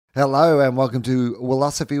Hello and welcome to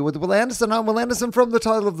Willosophy with Will Anderson. I'm Will Anderson from the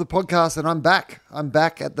title of the podcast, and I'm back. I'm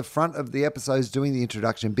back at the front of the episodes doing the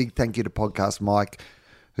introduction. Big thank you to Podcast Mike,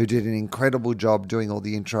 who did an incredible job doing all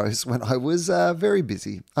the intros when I was very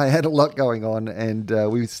busy. I had a lot going on, and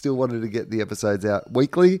we still wanted to get the episodes out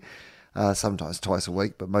weekly, sometimes twice a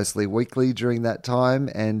week, but mostly weekly during that time.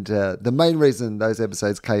 And the main reason those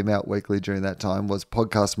episodes came out weekly during that time was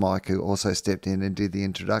Podcast Mike, who also stepped in and did the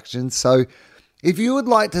introduction. So if you would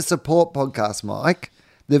like to support Podcast Mike,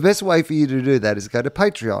 the best way for you to do that is go to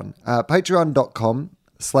Patreon,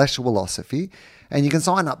 patreon.com/Willosophy, and you can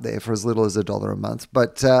sign up there for as little as $1 a month.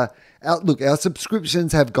 But our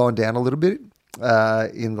subscriptions have gone down a little bit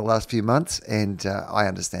in the last few months, and I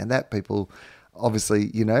understand that. People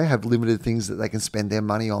obviously, have limited things that they can spend their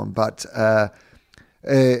money on, but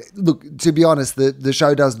look, to be honest, the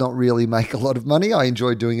show does not really make a lot of money. I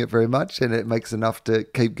enjoy doing it very much, and it makes enough to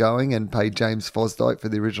keep going and pay James Fosdyke for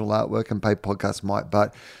the original artwork and pay Podcast Mike.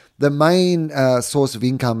 But the main source of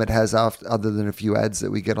income it has, other than a few ads that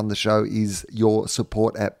we get on the show, is your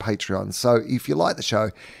support at Patreon. So if you like the show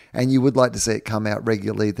and you would like to see it come out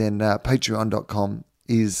regularly, then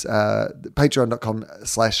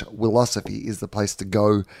patreon.com/Willosophy is the place to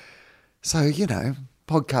go. So,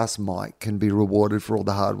 Podcast Mike can be rewarded for all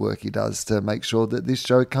the hard work he does to make sure that this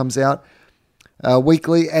show comes out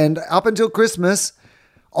weekly. And up until Christmas,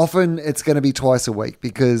 often it's going to be twice a week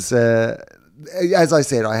because, as I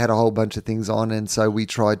said, I had a whole bunch of things on, and so we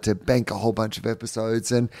tried to bank a whole bunch of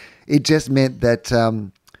episodes, and it just meant that,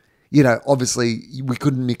 obviously we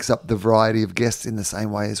couldn't mix up the variety of guests in the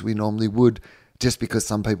same way as we normally would, just because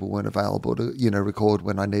some people weren't available to, record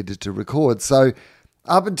when I needed to record. So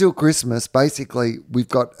up until Christmas, basically, we've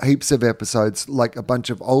got heaps of episodes, like a bunch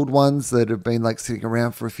of old ones that have been sitting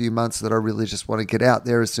around for a few months that I really just want to get out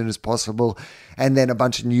there as soon as possible. And then a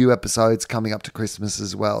bunch of new episodes coming up to Christmas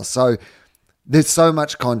as well. So there's so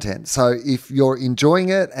much content. So if you're enjoying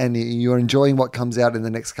it and you're enjoying what comes out in the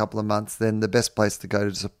next couple of months, then the best place to go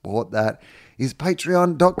to support that is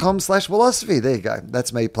patreon.com/Willosophy. There you go.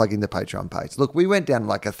 That's me plugging the Patreon page. Look, we went down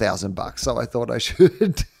like $1,000, so I thought I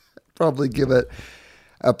should probably give it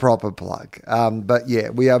a proper plug. But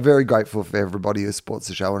yeah, we are very grateful for everybody who supports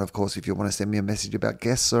the show. And of course, if you want to send me a message about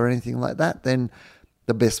guests or anything like that, then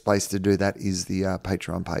the best place to do that is the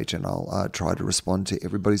Patreon page, and I'll try to respond to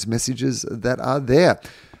everybody's messages that are there.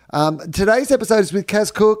 Today's episode is with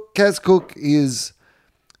Kaz Cooke. Kaz Cooke is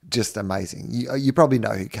just amazing. You probably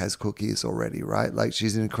know who Kaz Cooke is already, right?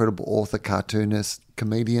 She's an incredible author, cartoonist,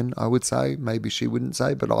 comedian, I would say. Maybe she wouldn't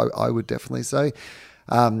say, but I would definitely say.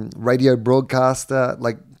 Radio broadcaster,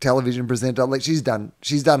 television presenter, she's done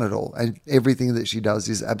it all, and everything that she does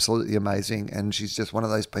is absolutely amazing. And she's just one of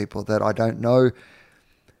those people that I don't know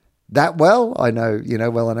that well. I know,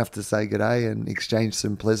 well enough to say g'day and exchange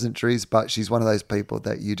some pleasantries, but she's one of those people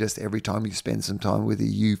that you just, every time you spend some time with her,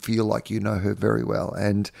 you feel like you know her very well.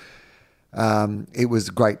 And it was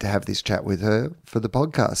great to have this chat with her for the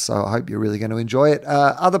podcast. So I hope you're really going to enjoy it.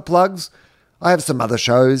 Other plugs: I have some other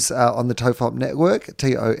shows on the TOFOP network,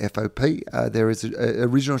 TOFOP. There is an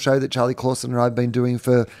original show that Charlie Clausen and I have been doing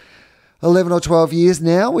for 11 or 12 years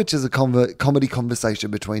now, which is a comedy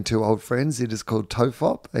conversation between two old friends. It is called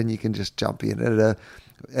TOFOP, and you can just jump in at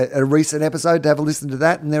a recent episode to have a listen to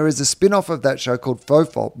that. And there is a spin-off of that show called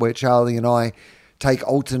FOFOP, where Charlie and I take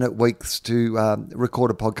alternate weeks to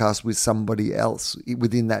record a podcast with somebody else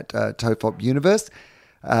within that TOFOP universe.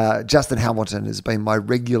 Justin Hamilton has been my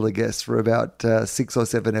regular guest for about 6 or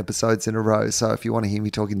 7 episodes in a row. So if you want to hear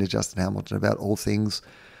me talking to Justin Hamilton about all things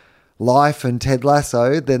life and Ted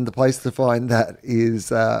Lasso, then the place to find that is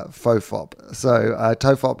FOFOP. So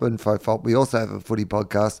TOFOP and FOFOP. We also have a footy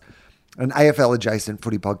podcast, an AFL adjacent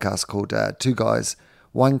footy podcast called Two Guys,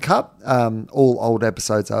 One Cup. All old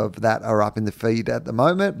episodes of that are up in the feed at the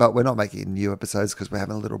moment, but we're not making new episodes because we're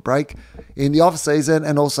having a little break in the off season.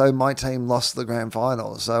 And also my team lost the grand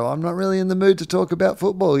final, so I'm not really in the mood to talk about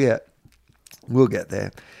football yet. We'll get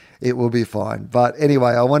there. It will be fine. But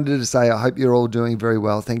anyway, I wanted to say I hope you're all doing very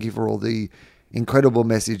well. Thank you for all the incredible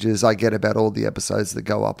messages I get about all the episodes that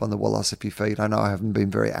go up on the Willosophy feed. I know I haven't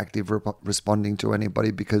been very active responding to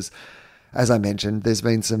anybody because, as I mentioned, there's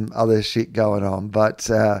been some other shit going on, but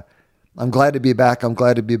I'm glad to be back. I'm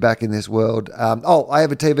glad to be back in this world. I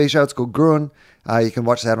have a TV show. It's called Gruen. You can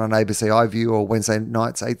watch that on ABC iView or Wednesday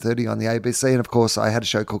nights, 8:30 on the ABC. And of course, I had a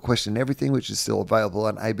show called Question Everything, which is still available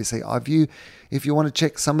on ABC iView if you want to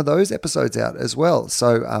check some of those episodes out as well.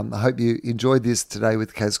 So I hope you enjoyed this today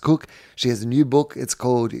with Kaz Cooke. She has a new book. It's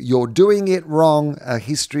called You're Doing It Wrong, A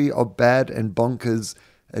History of Bad and Bonkers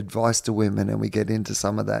advice to women, and we get into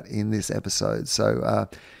some of that in this episode. So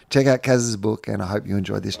check out Kaz's book, and I hope you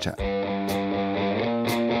enjoy this chat.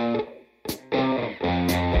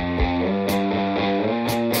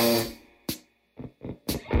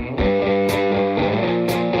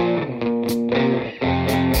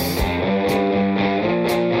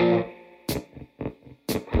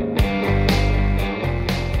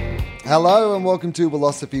 Hello and welcome to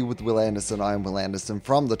Philosophy with Will Anderson. I am Will Anderson.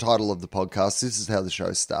 From the title of the podcast, this is how the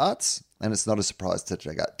show starts, and it's not a surprise to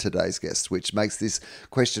today's guest, which makes this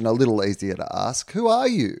question a little easier to ask. Who are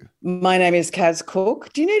you? My name is Kaz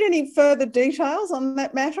Cook. Do you need any further details on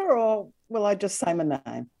that matter, or will I just say my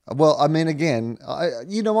name? Well, I mean, again,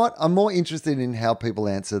 you know what? I'm more interested in how people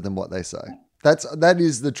answer than what they say. That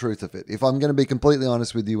is the truth of it. If I'm going to be completely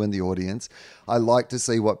honest with you and the audience, I like to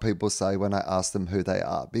see what people say when I ask them who they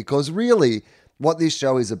are. Because really, what this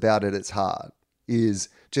show is about at its heart is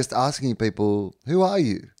just asking people, who are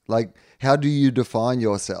you? Like, how do you define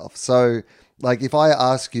yourself? So, like, if I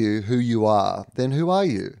ask you who you are, then who are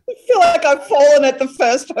you? I feel like I've fallen at the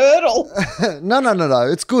first hurdle. No.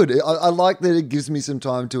 It's good. I like that it gives me some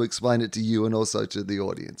time to explain it to you and also to the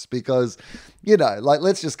audience because, you know, like,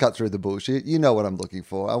 let's just cut through the bullshit. You know what I'm looking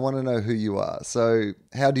for. I want to know who you are. So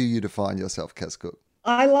how do you define yourself, Kaz Cook?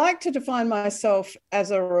 I like to define myself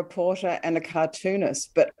as a reporter and a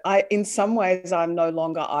cartoonist, but in some ways, I'm no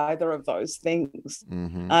longer either of those things.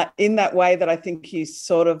 Mm-hmm. In that way that I think you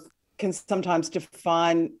sort of can sometimes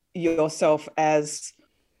define yourself as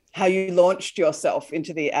how you launched yourself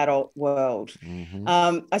into the adult world.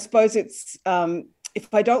 Mm-hmm. I suppose it's,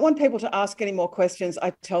 if I don't want people to ask any more questions,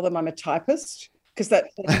 I tell them I'm a typist because that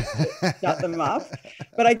shut them up.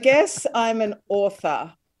 But I guess I'm an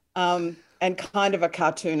author and kind of a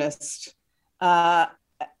cartoonist and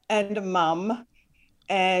a mum.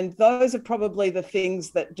 And those are probably the things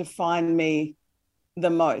that define me the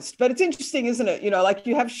most. But it's interesting, isn't it? You know, like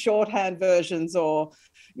you have shorthand versions or,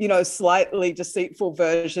 you know, slightly deceitful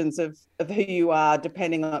versions of who you are,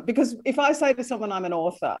 depending on, because if I say to someone I'm an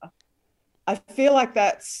author, I feel like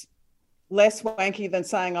that's less wanky than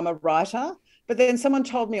saying I'm a writer. But then someone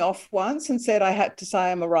told me off once and said I had to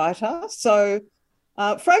say I'm a writer. So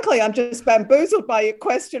frankly, I'm just bamboozled by your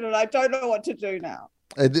question and I don't know what to do now.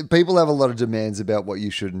 People have a lot of demands about what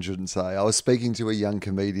you should and shouldn't say. I was speaking to a young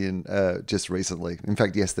comedian just recently, in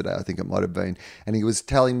fact, yesterday, I think it might have been, and he was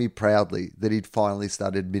telling me proudly that he'd finally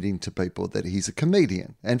started admitting to people that he's a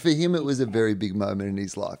comedian. And for him, it was a very big moment in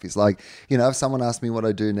his life. He's like, you know, if someone asks me what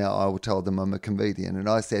I do now, I will tell them I'm a comedian. And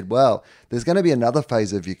I said, well, there's going to be another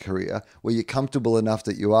phase of your career where you're comfortable enough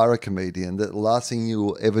that you are a comedian, that the last thing you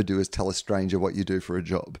will ever do is tell a stranger what you do for a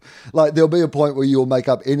job. Like, there'll be a point where you'll make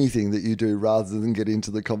up anything that you do rather than get into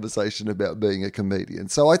the conversation about being a comedian.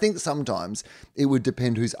 So I think sometimes it would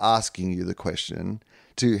depend who's asking you the question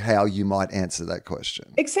to how you might answer that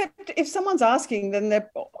question. Except if someone's asking, then they're,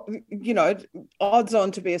 you know, odds on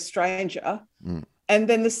to be a stranger. Mm. And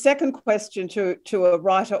then the second question to a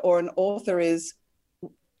writer or an author is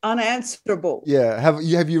unanswerable. Yeah. Have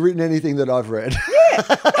you written anything that I've read?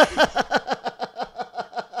 Yeah.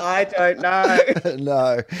 I don't know.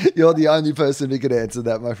 No, you're the only person who can answer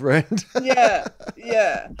that, my friend. Yeah.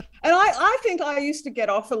 And I think I used to get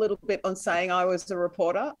off a little bit on saying I was a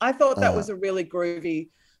reporter. I thought that was a really groovy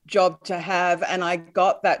job to have. And I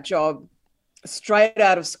got that job straight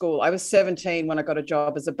out of school. I was 17 when I got a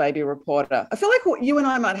job as a baby reporter. I feel like you and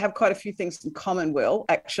I might have quite a few things in common, Will,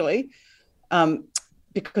 actually,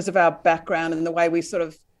 because of our background and the way we sort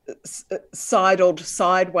of sidled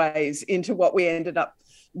sideways into what we ended up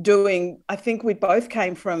doing. I think we both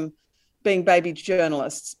came from being baby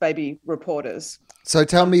journalists, baby reporters. So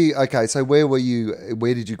tell me, okay, so where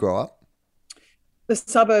did you grow up? The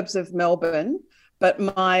suburbs of Melbourne, but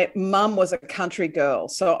my mum was a country girl.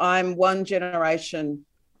 So I'm one generation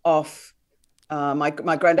off. My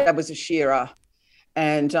granddad was a shearer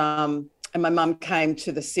and my mum came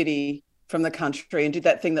to the city from the country and did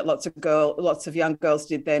that thing that lots of young girls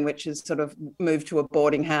did then, which is sort of move to a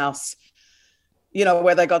boarding house, you know,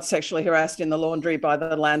 where they got sexually harassed in the laundry by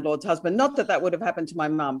the landlord's husband. Not that that would have happened to my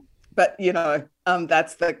mum, but, you know,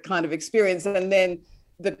 that's the kind of experience. And then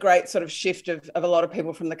the great sort of shift of a lot of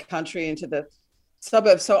people from the country into the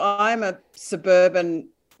suburbs. So I'm a suburban,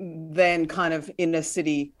 then kind of inner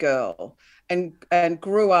city girl and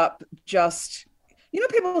grew up just, you know,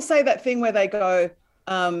 people say that thing where they go,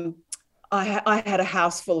 I had a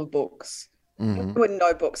house full of books. Mm-hmm. There were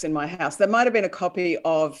no books in my house. There might have been a copy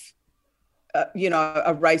of you know,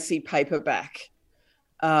 a racy paperback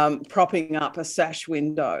propping up a sash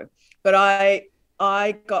window. But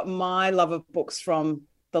I got my love of books from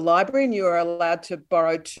the library, and you were allowed to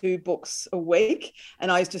borrow 2 books a week.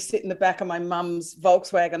 And I used to sit in the back of my mum's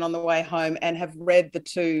Volkswagen on the way home and have read the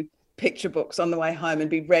 2 picture books on the way home and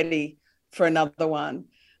be ready for another one.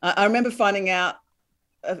 I remember finding out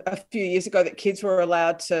a few years ago that kids were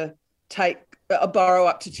allowed to borrow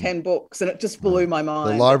up to 10 books, and it just blew my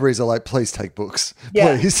mind. The libraries are like, please take books.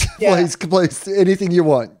 Yeah. Please, anything you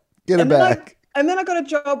want. Get it back. And then I got a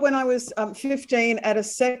job when I was 15 at a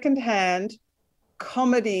secondhand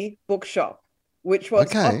comedy bookshop, which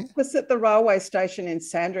was opposite the railway station in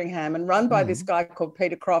Sandringham and run by this guy called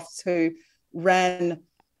Peter Crofts, who ran,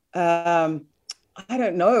 I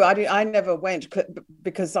don't know, I never went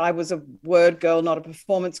because I was a word girl, not a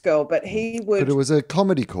performance girl, but he would. But it was a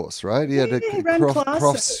comedy course, right? He had he ran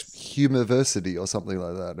Crofts Humoversity or something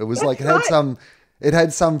like that. It was it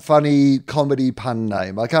had some funny comedy pun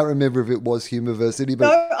name. I can't remember if it was Humoversity,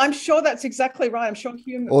 but no, I'm sure that's exactly right. I'm sure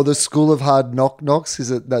or the School of Hard Knocks.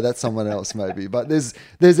 Is it? No, that's someone else maybe. But there's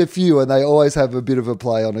a few, and they always have a bit of a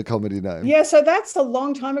play on a comedy name. Yeah, so that's a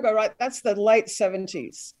long time ago, right? That's the late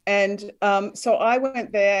 70s, and so I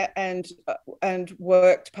went there and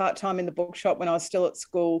worked part-time in the bookshop when I was still at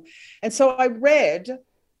school, and so I read.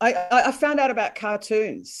 I found out about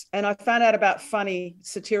cartoons, and I found out about funny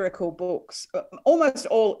satirical books, almost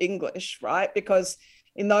all English, right? Because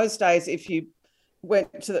in those days, if you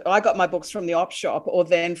went to I got my books from the op shop or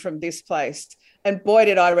then from this place. And boy,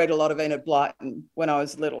 did I read a lot of Enid Blyton when I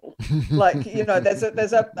was little. Like, you know, there's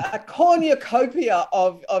a cornucopia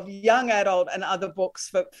of young adult and other books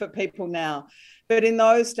for people now. But in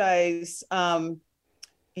those days,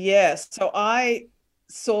 yes. So I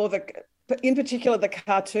saw in particular, the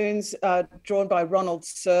cartoons drawn by Ronald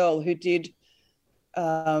Searle, who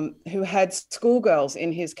had schoolgirls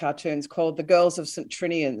in his cartoons called The Girls of St.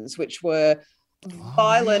 Trinian's, which were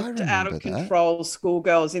violent, out of control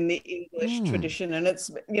schoolgirls in the English tradition. And it's,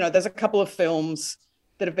 you know, there's a couple of films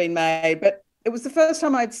that have been made, but it was the first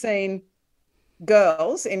time I'd seen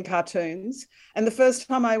girls in cartoons. And the first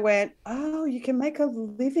time I went, oh, you can make a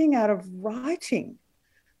living out of writing.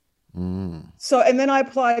 So, and then I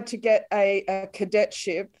applied to get a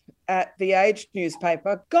cadetship at the Age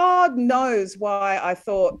newspaper. God knows why I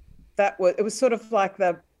thought it was sort of like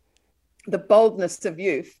the boldness of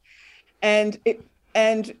youth, and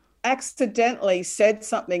accidentally said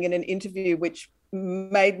something in an interview which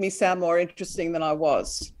made me sound more interesting than I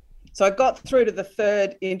was. So I got through to the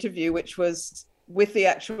 3rd interview, which was with the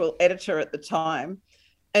actual editor at the time.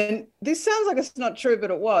 And this sounds like it's not true, but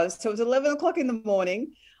it was. So it was 11 o'clock in the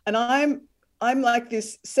morning. And I'm like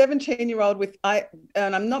this 17-year-old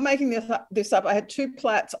and I'm not making this up. I had 2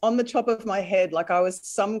 plaits on the top of my head, like I was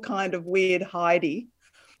some kind of weird Heidi,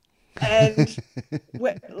 and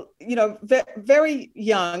you know, very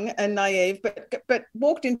young and naive, but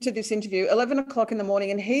walked into this interview 11 o'clock in the morning,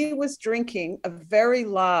 and he was drinking a very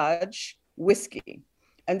large whiskey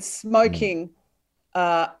and smoking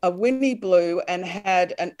a Winnie Blue and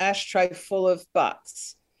had an ashtray full of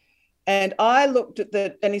butts. And I looked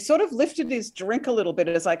at and he sort of lifted his drink a little bit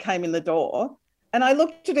as I came in the door. And I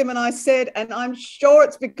looked at him and I said, and I'm sure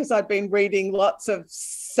it's because I'd been reading lots of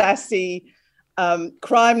sassy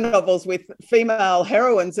crime novels with female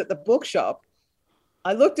heroines at the bookshop.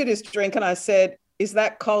 I looked at his drink and I said, is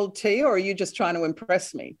that cold tea or are you just trying to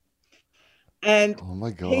impress me? And oh my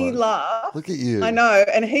God, he laughed. Look at you. I know.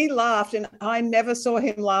 And he laughed, and I never saw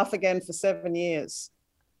him laugh again for 7 years.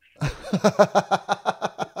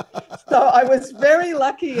 So I was very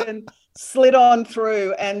lucky and slid on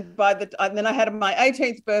through. And then I had my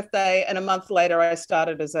 18th birthday, and a month later I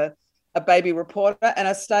started as a baby reporter, and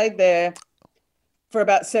I stayed there for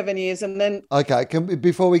about 7 years. And then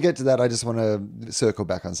before we get to that, I just want to circle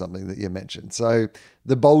back on something that you mentioned. So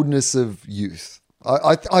the boldness of youth.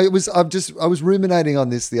 I was ruminating on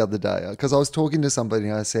this the other day because I was talking to somebody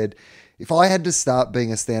and I said, if I had to start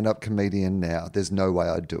being a stand-up comedian now, there's no way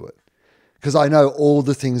I'd do it. Because I know all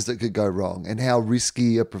the things that could go wrong and how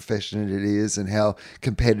risky a profession it is and how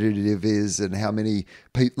competitive it is and how many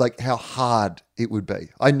people, like how hard it would be.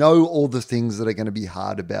 I know all the things that are going to be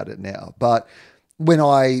hard about it now. But when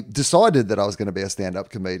I decided that I was going to be a stand-up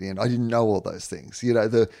comedian, I didn't know all those things. You know,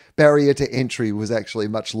 the barrier to entry was actually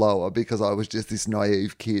much lower because I was just this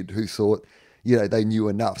naive kid who thought, you know, they knew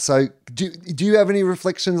enough. So do you have any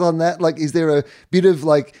reflections on that? Like, is there a bit of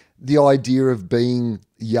like the idea of being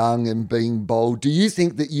young and being bold? Do you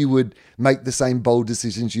think that you would make the same bold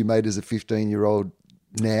decisions you made as a 15-year-old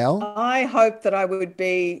now? I hope that I would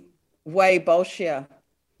be way bolshier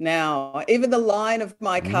now. Even the line of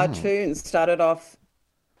my cartoons started off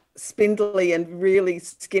spindly and really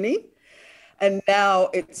skinny, and now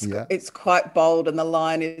it's quite bold and the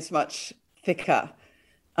line is much thicker.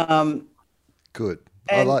 Good.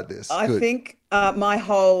 I And like this. I Good. think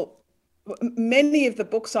many of the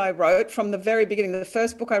books I wrote from the very beginning, the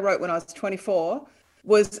first book I wrote when I was 24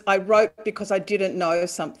 was I wrote because I didn't know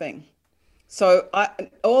something. So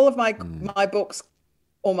all of my books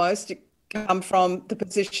almost come from the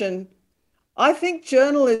position. I think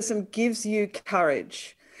journalism gives you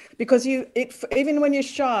courage because even when you're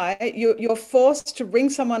shy, you're forced to ring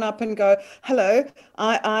someone up and go, "Hello,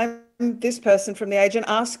 I'm this person from The Age," and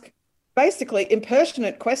ask basically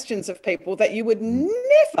impertinent questions of people that you would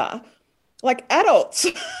never, like adults.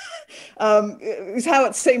 Is how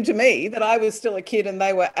it seemed to me that I was still a kid and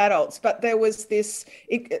they were adults. But there was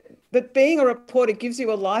that being a reporter gives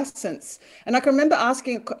you a license. And I can remember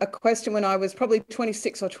asking a question when I was probably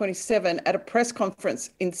 26 or 27 at a press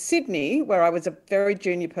conference in Sydney, where I was a very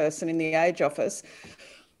junior person in the Age office.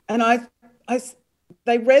 And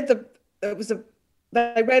they read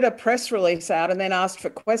they read a press release out and then asked for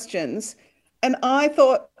questions. And I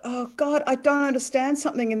thought, oh God, I don't understand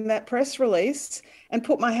something in that press release, and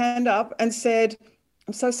put my hand up and said,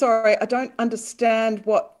 I'm so sorry, I don't understand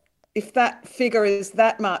if that figure is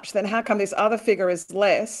that much, then how come this other figure is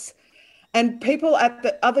less? And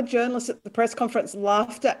the other journalists at the press conference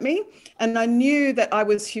laughed at me. And I knew that I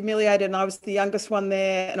was humiliated and I was the youngest one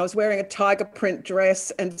there. And I was wearing a tiger print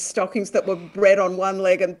dress and stockings that were red on one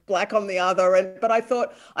leg and black on the other. But I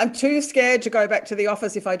thought, I'm too scared to go back to the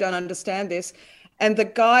office if I don't understand this. And the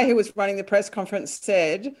guy who was running the press conference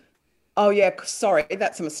said, "Oh, yeah, sorry,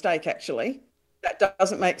 that's a mistake, actually. That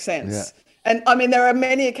doesn't make sense." Yeah. And I mean, there are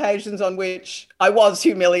many occasions on which I was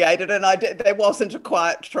humiliated and there wasn't a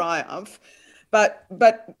quiet triumph. But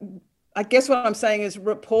I guess what I'm saying is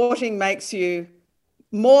reporting makes you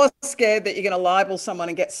more scared that you're going to libel someone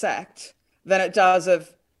and get sacked than it does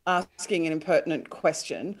of asking an impertinent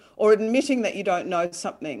question or admitting that you don't know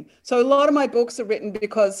something. So a lot of my books are written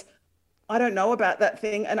because I don't know about that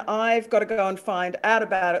thing and I've got to go and find out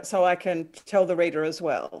about it so I can tell the reader as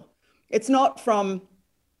well. It's not from...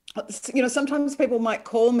 sometimes people might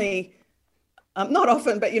call me, not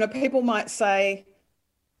often, but, people might say,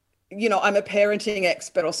 I'm a parenting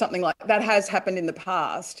expert or something like that has happened in the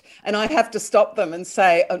past. And I have to stop them and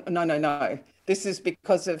say, oh, no. This is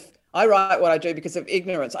I write what I do because of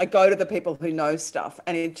ignorance. I go to the people who know stuff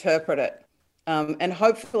and interpret it. And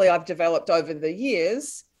hopefully I've developed over the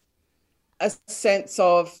years a sense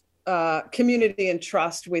of community and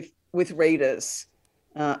trust with readers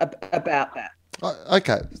about that.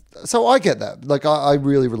 Okay, so I get that. Like, I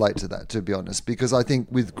really relate to that, to be honest, because I think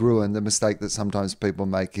with Gruen, the mistake that sometimes people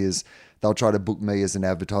make is they'll try to book me as an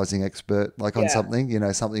advertising expert, like on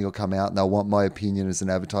something, something will come out and they'll want my opinion as an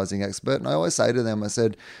advertising expert. And I always say to them, I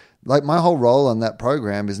said, like, my whole role on that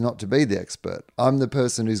program is not to be the expert. I'm the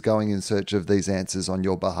person who's going in search of these answers on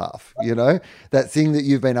your behalf. That thing that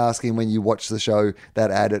you've been asking when you watch the show,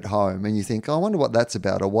 that ad at home, and you think, oh, I wonder what that's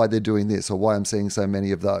about or why they're doing this or why I'm seeing so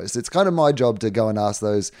many of those. It's kind of my job to go and ask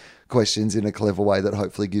those questions in a clever way that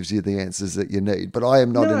hopefully gives you the answers that you need. But I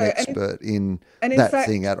am not an expert in that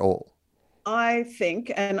thing at all. I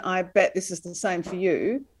think, and I bet this is the same for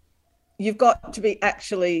you, you've got to be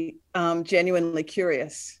actually genuinely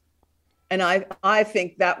curious. And I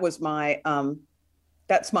think that was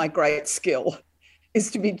that's my great skill, is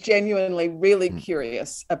to be genuinely really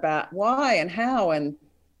curious about why and how and,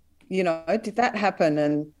 did that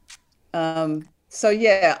happen? And so,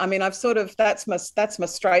 yeah, I mean, I've sort of, that's my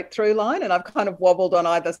straight through line, and I've kind of wobbled on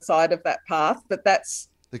either side of that path, but that's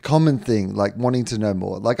the common thing, like wanting to know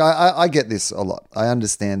more. Like I get this a lot. I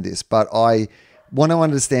understand this, but I want to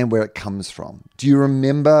understand where it comes from. Do you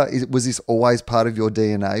remember, was this always part of your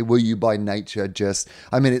DNA? Were you by nature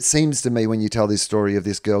it seems to me when you tell this story of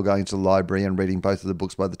this girl going to the library and reading both of the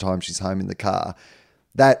books by the time she's home in the car,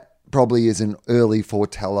 that probably is an early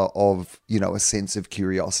foreteller of, a sense of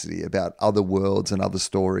curiosity about other worlds and other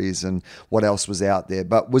stories and what else was out there.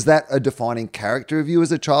 But was that a defining character of you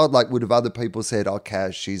as a child? Like, would have other people said, oh,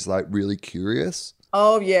 Kaz, she's like really curious?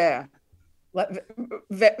 Oh, yeah. Like,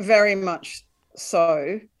 very much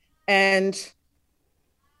so. And,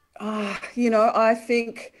 I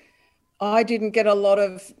think I didn't get a lot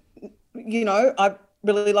of, I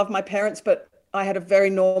really love my parents, but I had a very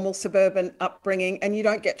normal suburban upbringing, and you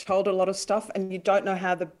don't get told a lot of stuff and you don't know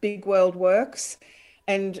how the big world works.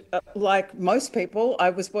 And like most people,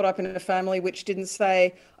 I was brought up in a family which didn't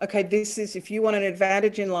say, okay, this is, if you want an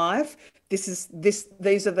advantage in life, these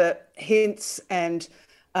are the hints, and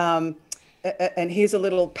here's a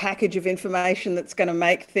little package of information that's going to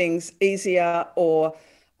make things easier, or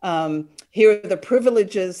here are the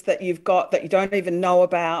privileges that you've got that you don't even know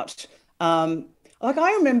about. Like,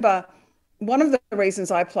 I remember one of the reasons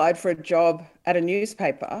I applied for a job at a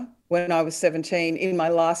newspaper when I was 17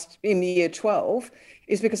 in year 12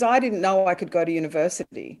 is because I didn't know I could go to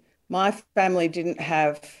university. My family didn't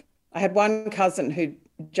have, I had one cousin who'd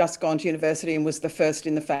just gone to university and was the first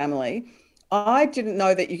in the family. I didn't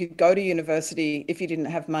know that you could go to university if you didn't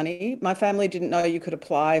have money. My family didn't know you could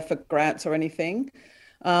apply for grants or anything.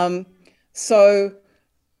 So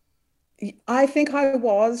I think I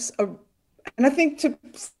was and I think to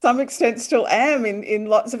some extent still am in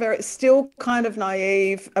lots of areas, still kind of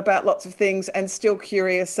naive about lots of things and still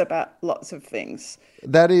curious about lots of things.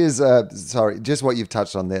 That is, sorry, just what you've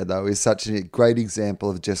touched on there, though, is such a great example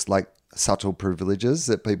of just like subtle privileges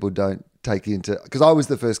that people don't take into. Because I was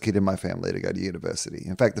the first kid in my family to go to university.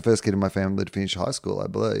 In fact, the first kid in my family to finish high school, I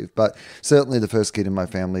believe, but certainly the first kid in my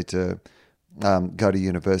family to go to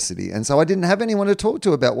university. And so I didn't have anyone to talk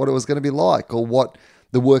to about what it was going to be like or what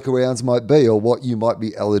the workarounds might be or what you might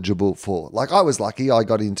be eligible for. Like I was lucky, I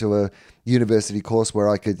got into a university course where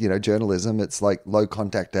I could, journalism, it's like low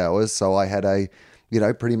contact hours. So I had a,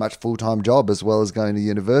 pretty much full-time job as well as going to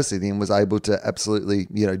university and was able to absolutely,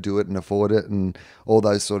 do it and afford it and all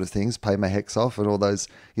those sort of things, pay my HECS off and all those,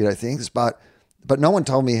 things. But no one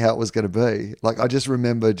told me how it was going to be. Like, I just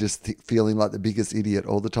remember just feeling like the biggest idiot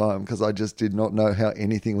all the time because I just did not know how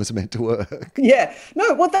anything was meant to work. Yeah.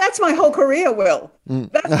 No, well, that's my whole career, Will. I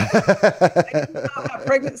didn't know how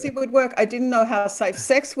pregnancy would work. I didn't know how safe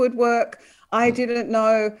sex would work. I didn't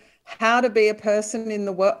know how to be a person in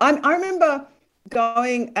the world. I remember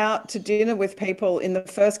going out to dinner with people in the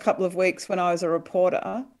first couple of weeks when I was a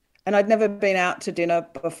reporter, and I'd never been out to dinner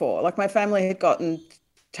before. Like, my family had gotten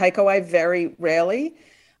takeaway very rarely.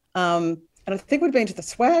 And I think we'd been to the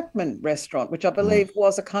Swagman restaurant, which I believe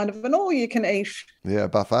was a kind of an all-you-can-eat. Yeah,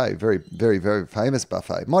 buffet. Very, very, very famous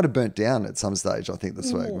buffet. Might have burnt down at some stage, I think, the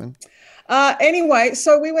Swagman. Anyway,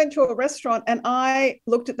 so we went to a restaurant and I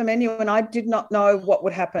looked at the menu and I did not know what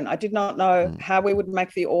would happen. I did not know how we would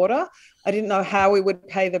make the order. I didn't know how we would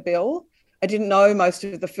pay the bill. I didn't know most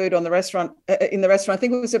of the food on the restaurant, in the restaurant. I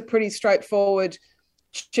think it was a pretty straightforward,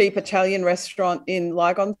 cheap Italian restaurant in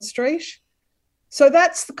Lygon Street. So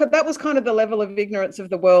that was kind of the level of ignorance of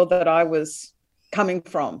the world that I was coming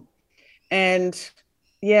from. And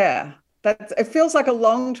yeah, it feels like a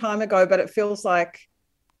long time ago, but it feels like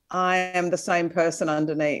I am the same person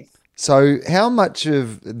underneath. So how much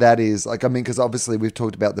of that is like, I mean, because obviously we've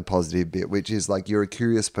talked about the positive bit, which is like you're a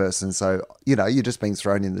curious person. So, you're just being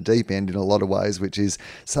thrown in the deep end in a lot of ways, which is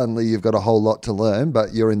suddenly you've got a whole lot to learn,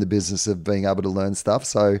 but you're in the business of being able to learn stuff.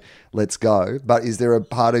 So let's go. But is there a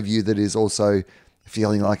part of you that is also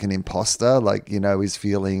feeling like an imposter, like, is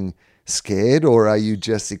feeling scared, or are you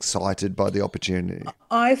just excited by the opportunity?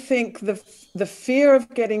 I think the fear of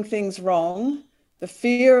getting things wrong, the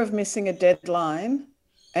fear of missing a deadline,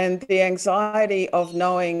 and the anxiety of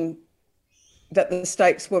knowing that the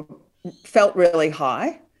stakes felt really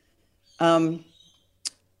high,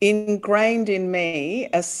 ingrained in me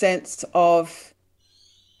a sense of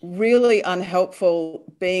really unhelpful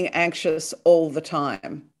being anxious all the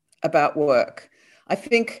time about work. I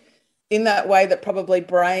think in that way that probably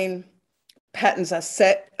brain patterns are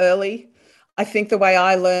set early. I think the way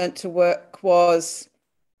I learned to work was,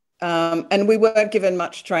 and we weren't given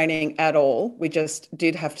much training at all. We just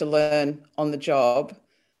did have to learn on the job,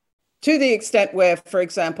 to the extent where, for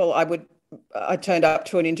example, I turned up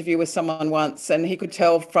to an interview with someone once and he could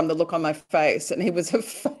tell from the look on my face, and he was a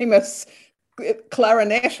famous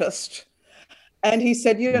clarinetist. And he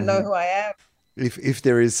said, "You don't know who I am." If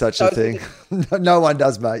there is such a thing. No one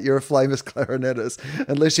does, mate. You're a famous clarinetist.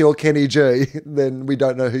 Unless you're Kenny G, then we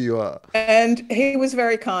don't know who you are. And he was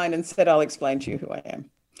very kind and said, "I'll explain to you who I am."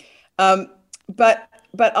 But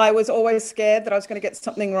I was always scared that I was going to get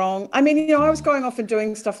something wrong. I mean, I was going off and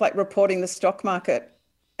doing stuff like reporting the stock market,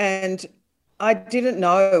 and I didn't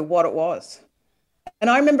know what it was. And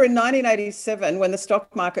I remember in 1987, when the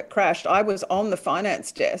stock market crashed, I was on the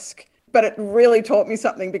finance desk, but it really taught me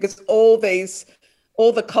something, because all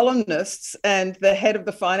the columnists and the head of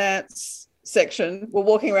the finance section were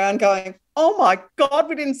walking around going, "Oh my God,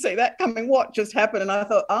 we didn't see that coming. What just happened?" And I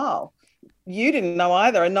thought, oh, you didn't know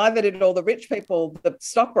either. And neither did all the rich people, the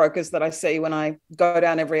stockbrokers that I see when I go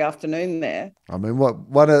down every afternoon there. I mean,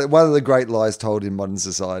 one of the great lies told in modern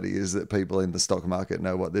society is that people in the stock market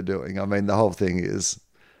know what they're doing. I mean, the whole thing is,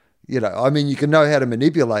 you can know how to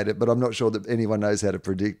manipulate it, but I'm not sure that anyone knows how to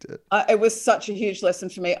predict it. It was such a huge lesson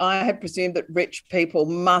for me. I had presumed that rich people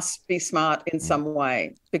must be smart in some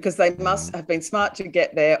way, because they must have been smart to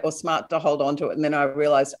get there or smart to hold on to it. And then I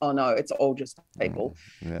realized, oh no, it's all just people.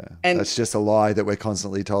 Yeah, and that's just a lie that we're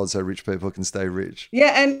constantly told so rich people can stay rich.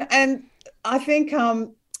 Yeah, and I think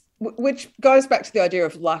which goes back to the idea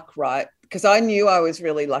of luck, right? Because I knew I was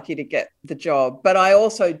really lucky to get the job, but I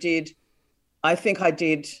also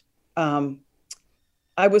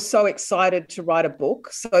I was so excited to write a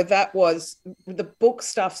book. So that was, the book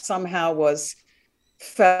stuff somehow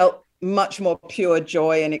felt much more pure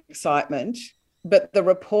joy and excitement. But the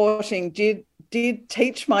reporting did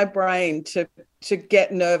teach my brain to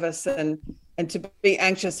get nervous and to be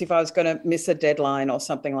anxious if I was going to miss a deadline or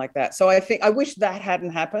something like that. So I wish that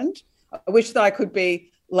hadn't happened. I wish that I could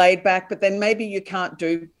be laid back, but then maybe you can't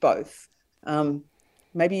do both.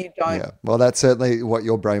 Maybe you don't. Yeah, well, that's certainly what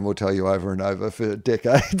your brain will tell you over and over for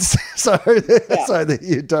decades. so that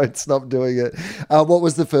you don't stop doing it. What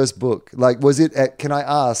was the first book? Like, was it, can I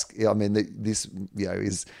ask, I mean, this,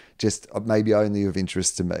 is just maybe only of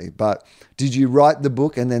interest to me, but did you write the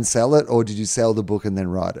book and then sell it, or did you sell the book and then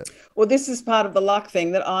write it? Well, this is part of the luck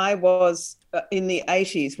thing, that I was in the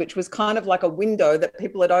 80s, which was kind of like a window that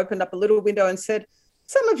people had opened up, a little window, and said,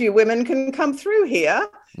 some of you women can come through here.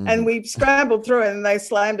 Mm. And we scrambled through it and they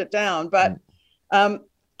slammed it down. But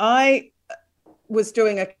I was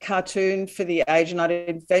doing a cartoon for the Age, and I'd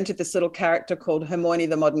invented this little character called Hermione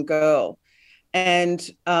the Modern Girl. And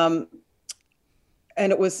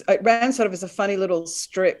it ran sort of as a funny little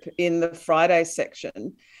strip in the Friday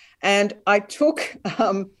section. And I took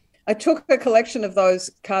a collection of those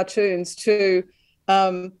cartoons to,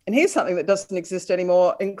 and here's something that doesn't exist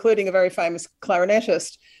anymore, including a very famous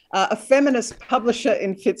clarinetist, a feminist publisher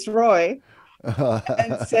in Fitzroy,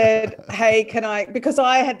 and said, hey, because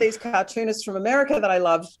I had these cartoonists from America that I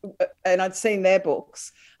loved, and I'd seen their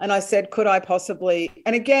books, and I said, could I possibly,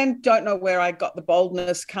 and again, don't know where I got the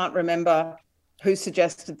boldness, can't remember who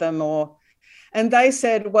suggested them, and they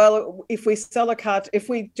said, well, if we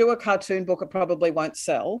do a cartoon book, it probably won't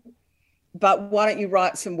sell, but why don't you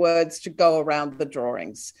write some words to go around the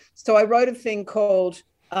drawings? So I wrote a thing called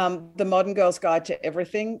The Modern Girl's Guide to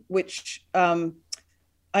Everything, which, and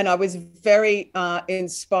I was very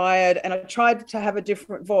inspired, and I tried to have a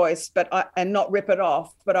different voice, and not rip it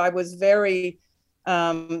off, but I was very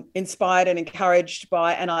inspired and encouraged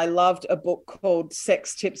by, and I loved a book called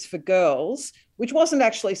Sex Tips for Girls, which wasn't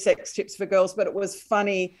actually sex tips for girls, but it was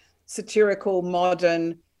funny, satirical,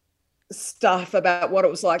 modern stuff about what it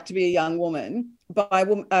was like to be a young woman, by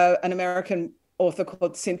an American author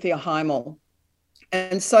called Cynthia Heimel.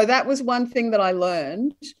 And so that was one thing that I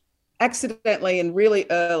learned accidentally and really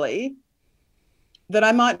early, that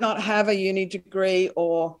I might not have a uni degree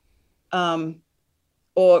or a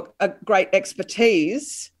great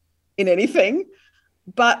expertise in anything,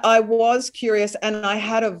 but I was curious and I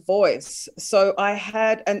had a voice. So I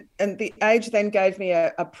had, and the Age then gave me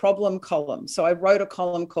a problem column. So I wrote a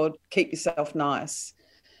column called Keep Yourself Nice.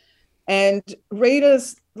 And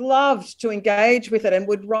readers loved to engage with it and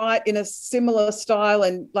would write in a similar style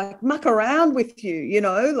and like muck around with you,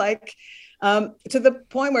 to the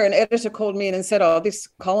point where an editor called me in and said, oh, this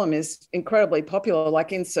column is incredibly popular,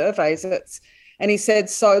 like in surveys. And he said,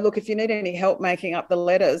 so look, if you need any help making up the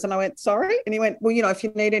letters. And I went, sorry? And he went, well, if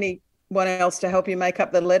you need anyone else to help you make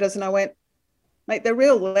up the letters. And I went, mate, they're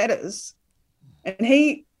real letters. And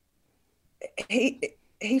he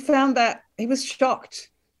found that, he was shocked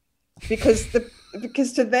because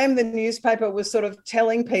to them, the newspaper was sort of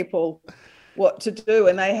telling people what to do,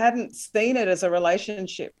 and they hadn't seen it as a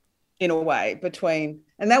relationship in a way between,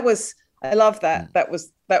 and that was, I love that. That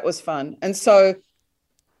was fun. And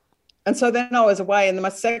so then I was away, and my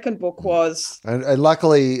second book was... And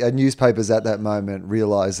luckily, newspapers at that moment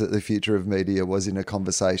realised that the future of media was in a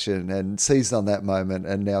conversation and seized on that moment,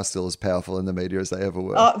 and now still as powerful in the media as they ever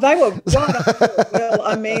were. They were right up to it. Well,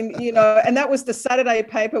 I mean, and that was the Saturday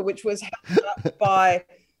paper, which was held up by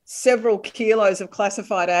several kilos of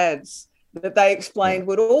classified ads that they explained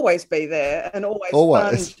would always be there and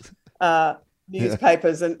always. Fund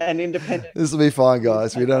newspapers and independent. This will be fine,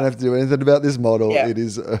 guys. We don't have to do anything about this model. Yeah. It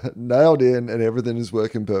is nailed in and everything is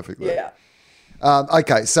working perfectly. Yeah.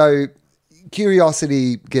 Okay, so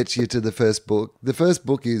curiosity gets you to the first book. The first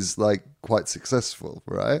book is like quite successful,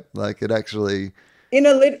 right? Like it actually... In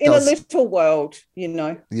a little world,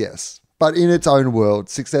 Yes. But in its own world,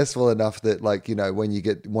 successful enough that when you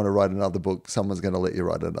want to write another book, someone's going to let you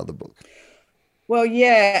write another book. Well,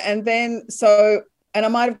 yeah. And then and I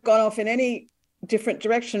might have gone off in any different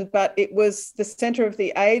direction, but it was the center of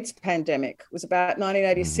the AIDS pandemic. It was about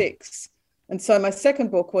 1986. And so my second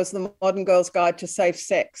book was The Modern Girl's Guide to Safe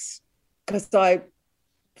Sex, because I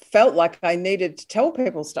felt like I needed to tell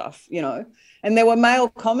people stuff, and there were male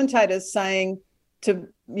commentators saying to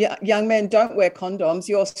young men, don't wear condoms,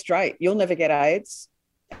 you're straight, you'll never get AIDS.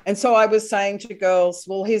 And so I was saying to girls,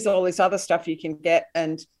 well, here's all this other stuff you can get,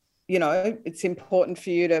 and it's important for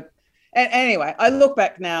you to. And anyway, I look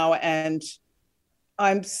back now and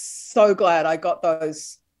I'm so glad I got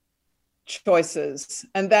those choices.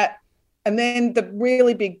 And then the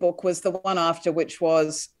really big book was the one after, which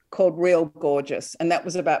was called Real Gorgeous. And that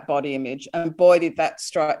was about body image. And boy, did that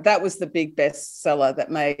strike. That was the big bestseller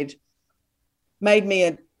that made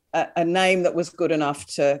me a name that was good enough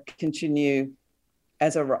to continue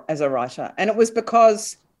as a writer. And it was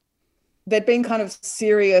because there'd been kind of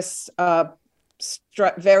serious,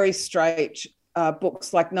 very straight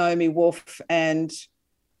books like Naomi Wolf and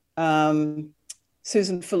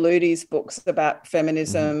Susan Faludi's books about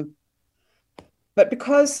feminism. But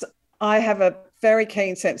because I have a very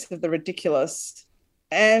keen sense of the ridiculous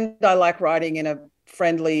and I like writing in a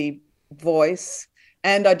friendly voice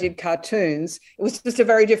and I did cartoons, it was just a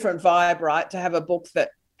very different vibe, right? To have a book that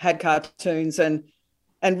had cartoons and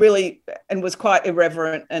was quite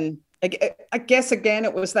irreverent. And I guess, again,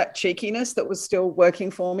 it was that cheekiness that was still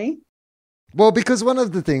working for me. Well, because one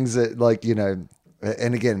of the things that,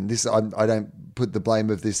 and again, this I don't put the blame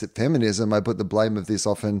of this at feminism. I put the blame of this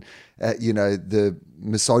often at, the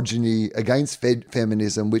misogyny against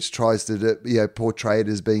feminism, which tries to, portray it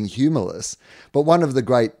as being humorless. But one of the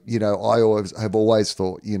great, I have always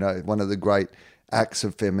thought, one of the great acts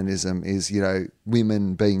of feminism is,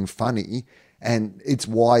 women being funny. And it's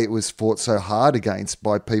why it was fought so hard against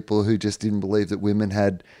by people who just didn't believe that women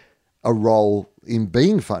had a role in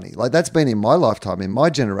being funny. Like, that's been in my lifetime, in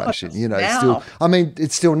my generation,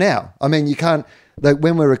 it's still now. I mean, you can't,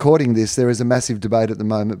 when we're recording this, there is a massive debate at the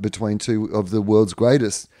moment between two of the world's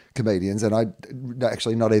greatest comedians, and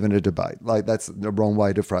actually not even a debate. Like, that's the wrong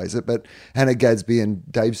way to phrase it. But Hannah Gadsby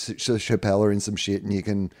and Dave Chappelle are in some shit, and you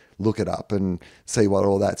can look it up and see what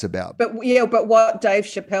all that's about. But what Dave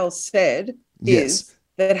Chappelle said is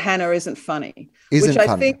that Hannah isn't funny, which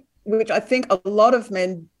I think a lot of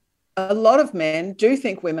men do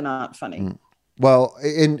think women aren't funny. Well,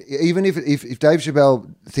 and even if Dave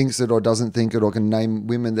Chappelle thinks it or doesn't think it or can name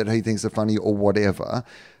women that he thinks are funny or whatever,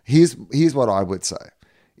 here's what I would say,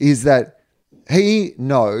 is that he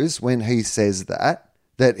knows when he says that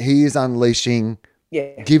he is unleashing,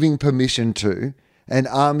 giving permission to an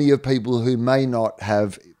army of people who may not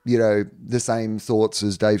have, the same thoughts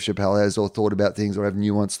as Dave Chappelle has, or thought about things, or have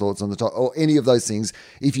nuanced thoughts on the top, or any of those things,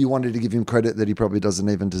 if you wanted to give him credit that he probably doesn't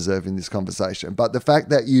even deserve in this conversation. But the fact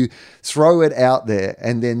that you throw it out there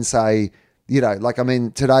and then say,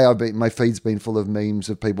 today my feed's been full of memes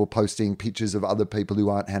of people posting pictures of other people who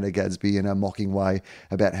aren't Hannah Gadsby in a mocking way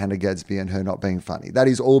about Hannah Gadsby and her not being funny. That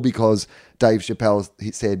is all because Dave Chappelle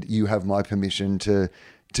said, you have my permission to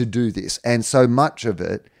do this. And so much of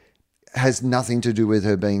it has nothing to do with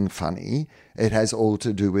her being funny. It has all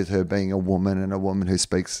to do with her being a woman, and a woman who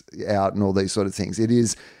speaks out and all these sort of things.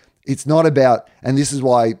 It's not about, and this is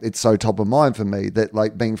why it's so top of mind for me,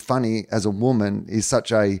 that being funny as a woman is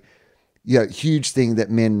such a huge thing that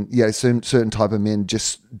men, certain type of men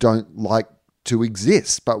just don't like to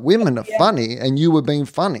exist. But women are funny, and you were being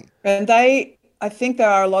funny. And I think there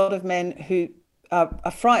are a lot of men who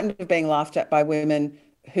are frightened of being laughed at by women,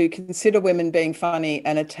 who consider women being funny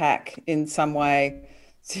an attack in some way.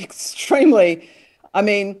 It's extremely,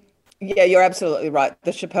 you're absolutely right.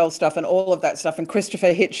 The Chappelle stuff and all of that stuff, and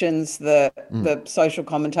Christopher Hitchens, the social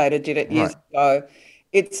commentator, did it years ago.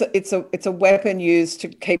 It's a weapon used to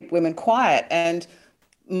keep women quiet. And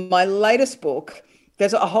my latest book,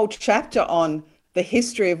 there's a whole chapter on the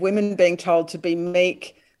history of women being told to be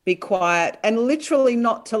meek, be quiet, and literally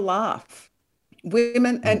not to laugh.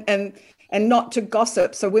 Women and not to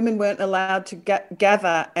gossip. So women weren't allowed to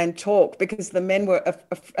gather and talk because the men were,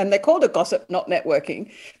 and they called it gossip, not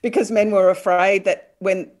networking, because men were afraid that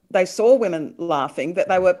when they saw women laughing, that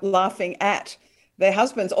they were laughing at their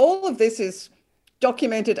husbands. All of this is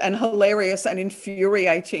documented and hilarious and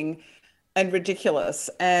infuriating and ridiculous.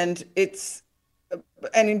 And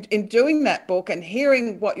in doing that book and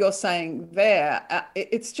hearing what you're saying there,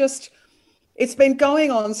 it's been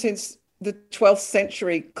going on since the 12th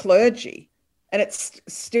century clergy, and it's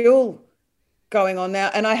still going on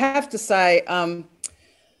now. And I have to say,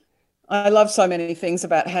 I love so many things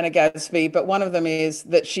about Hannah Gadsby, but one of them is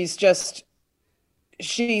that she's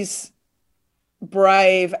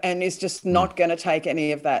brave and is just not going to take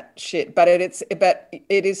any of that shit. But it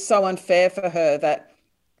is so unfair for her that,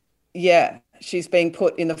 she's being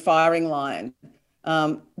put in the firing line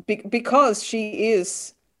because she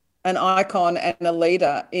is an icon and a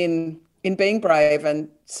leader in being brave and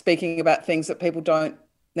speaking about things that people don't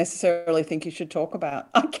necessarily think you should talk about.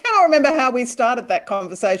 I cannot remember how we started that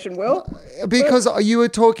conversation, Will. Because you were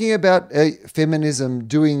talking about feminism,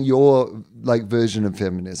 doing your version of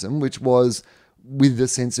feminism, which was with a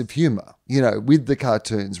sense of humor, with the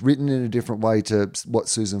cartoons written in a different way to what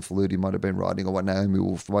Susan Faludi might have been writing or what Naomi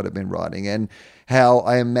Wolf might have been writing, and how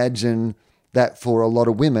I imagine that for a lot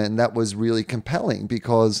of women, that was really compelling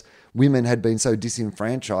because women had been so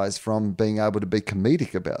disenfranchised from being able to be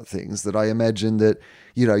comedic about things that I imagine that,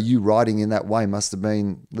 you writing in that way must have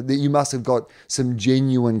been, that you must have got some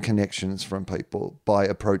genuine connections from people by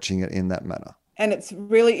approaching it in that manner. And it's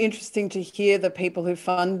really interesting to hear the people who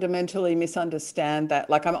fundamentally misunderstand that.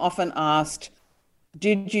 Like, I'm often asked,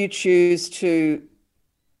 did you choose to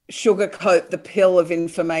sugarcoat the pill of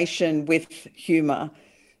information with humor?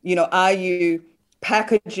 Are you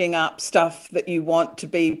packaging up stuff that you want to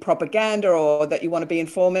be propaganda or that you want to be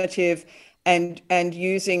informative and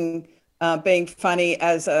using being funny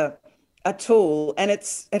as a tool? And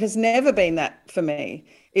it has never been that for me.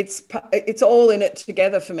 It's all in it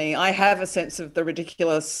together for me. I have a sense of the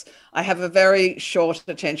ridiculous. I have a very short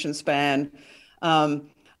attention span.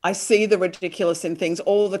 I see the ridiculous in things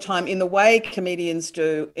all the time, in the way comedians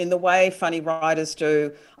do, in the way funny writers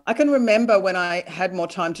do. I can remember when I had more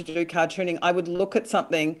time to do cartooning, I would look at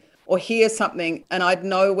something or hear something and I'd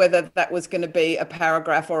know whether that was going to be a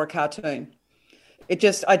paragraph or a cartoon.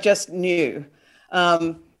 I just knew.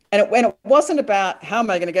 And when it wasn't about how am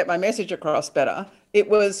I going to get my message across better, it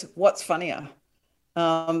was what's funnier.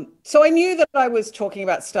 So I knew that I was talking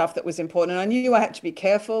about stuff that was important, and I knew I had to be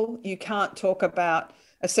careful. You can't talk about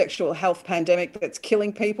a sexual health pandemic that's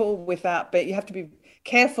killing people but you have to be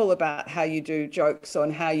careful about how you do jokes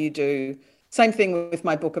on how you do. Same thing with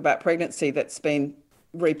my book about pregnancy that's been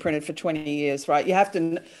reprinted for 20 years, right? You have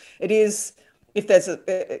to, it is, if there's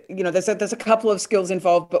there's a couple of skills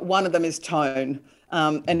involved, but one of them is tone,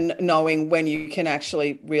 and knowing when you can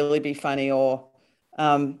actually really be funny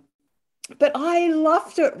but I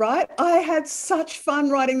loved it, right? I had such fun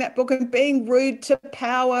writing that book and being rude to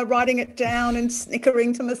power, writing it down and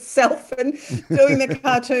snickering to myself and doing the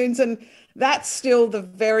cartoons. And that's still the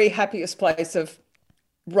very happiest place of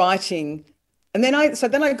writing. And then I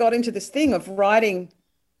got into this thing of writing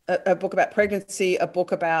a book about pregnancy, a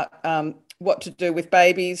book about what to do with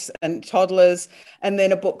babies and toddlers, and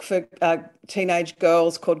then a book for teenage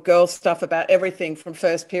girls called Girl Stuff, about everything from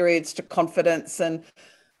first periods to confidence and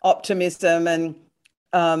optimism and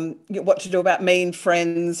what to do about mean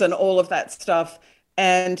friends and all of that stuff.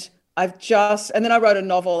 And then I wrote a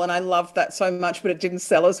novel and I loved that so much, but it didn't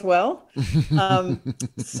sell as well.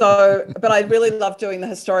 But I really loved doing the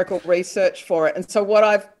historical research for it. And so what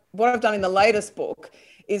I've done in the latest book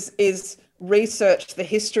is research the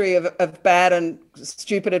history of bad and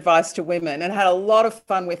stupid advice to women, and had a lot of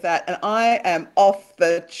fun with that. And I am off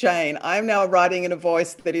the chain. I'm now writing in a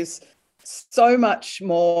voice that is so much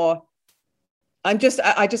more, I just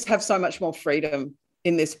have so much more freedom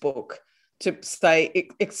in this book to say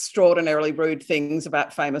extraordinarily rude things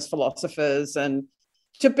about famous philosophers and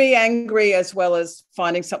to be angry as well as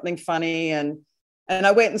finding something funny. And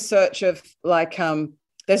I went in search of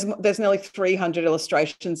there's nearly 300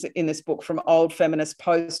 illustrations in this book, from old feminist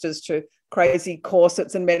posters to crazy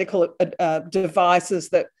corsets and medical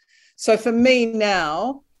devices. So for me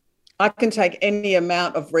now, I can take any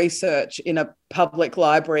amount of research in a public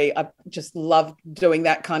library. I just love doing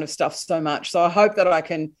that kind of stuff so much. So I hope that I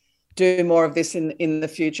can do more of this in the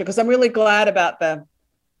future, because I'm really glad about the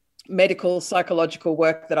medical psychological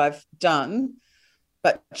work that I've done.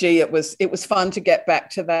 But gee, it was fun to get back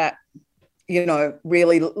to that,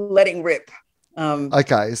 really letting rip.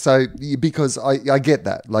 Okay, so because I get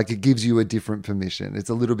that, like, it gives you a different permission. It's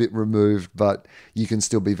a little bit removed, but you can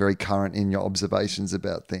still be very current in your observations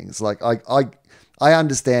about things. Like I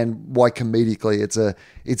understand why comedically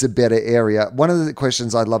it's a better area. One of the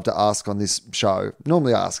questions I'd love to ask on this show,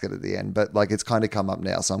 normally I ask it at the end, but like it's kind of come up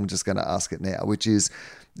now, so I'm just going to ask it now, which is,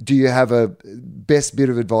 do you have a best bit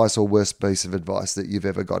of advice or worst piece of advice that you've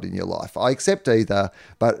ever got in your life? I accept either,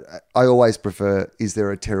 but I always prefer, is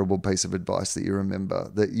there a terrible piece of advice that you remember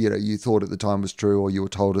that, you thought at the time was true, or you were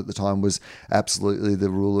told at the time was absolutely the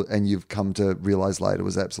rule, and you've come to realize later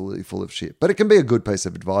was absolutely full of shit? But it can be a good piece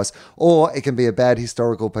of advice, or it can be a bad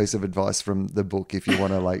historical piece of advice from the book, if you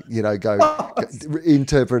want to go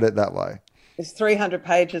interpret it that way. There's 300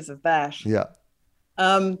 pages of that. Yeah.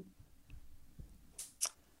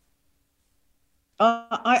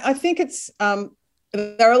 I think it's there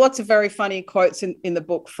are lots of very funny quotes in the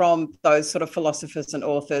book from those sort of philosophers and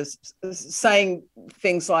authors saying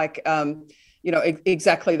things like,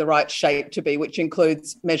 exactly the right shape to be, which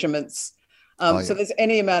includes measurements. So there's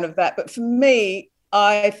any amount of that. But for me,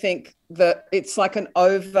 I think that it's like an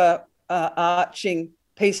overarching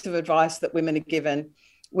piece of advice that women are given,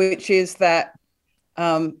 which is that,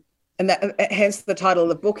 and and that hence the title of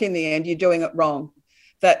the book, in the end, You're Doing It Wrong.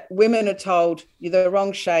 That women are told you're the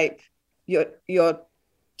wrong shape, you're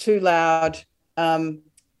too loud.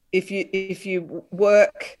 If you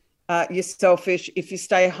work, you're selfish. If you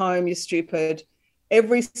stay home, you're stupid.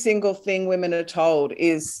 Every single thing women are told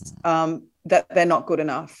is that they're not good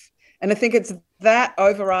enough. And I think it's that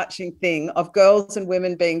overarching thing of girls and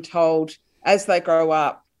women being told as they grow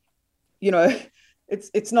up, you know,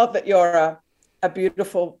 it's not that you're a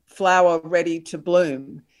beautiful flower ready to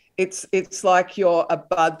bloom. It's like you're a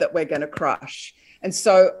bud that we're going to crush. And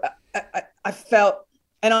so I felt,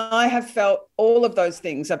 and I have felt all of those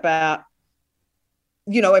things about,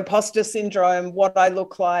 you know, imposter syndrome, what I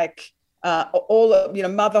look like, all of, you know,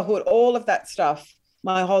 motherhood, all of that stuff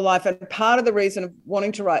my whole life. And part of the reason of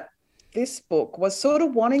wanting to write this book was sort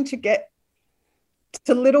of wanting to get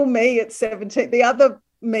to little me at 17, the other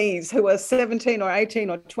me's who are 17 or 18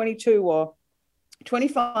 or 22 or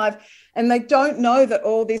 25, and they don't know that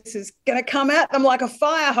all this is going to come at them like a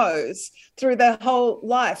fire hose through their whole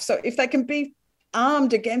life. So if they can be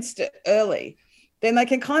armed against it early, then they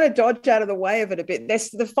can kind of dodge out of the way of it a bit.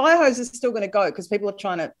 The fire hose is still going to go because people are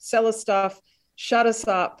trying to sell us stuff, shut us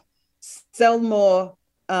up, sell more,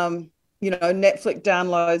 you know, Netflix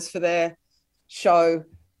downloads for their show.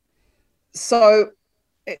 So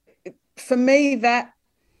for me, that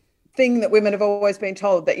thing that women have always been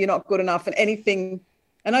told, that you're not good enough and anything.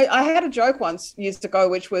 And I had a joke once years ago,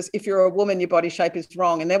 which was, if you're a woman, your body shape is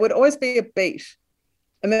wrong. And there would always be a beat.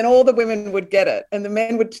 And then all the women would get it. And the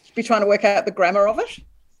men would be trying to work out the grammar of it,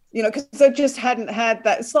 you know, because they just hadn't had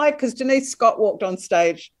that. It's like, because Denise Scott walked on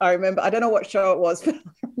stage. I remember, I don't know what show it was, but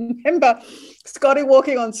I remember Scotty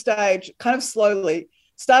walking on stage kind of slowly,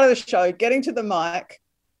 started the show, getting to the mic,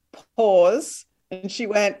 pause. And she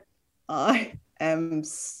went, I am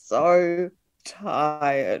so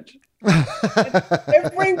tired.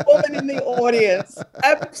 Every woman in the audience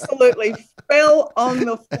absolutely fell on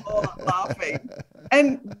the floor laughing,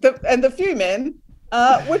 and the few men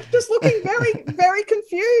were just looking very, very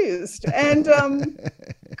confused. And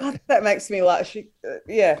God, that makes me laugh.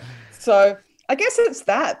 Yeah. So I guess it's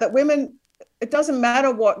that women, it doesn't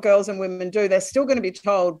matter what girls and women do, they're still going to be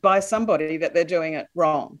told by somebody that they're doing it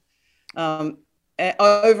wrong.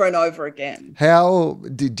 Over and over again. How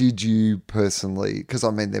did you personally, because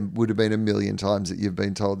I mean, there would have been a million times that you've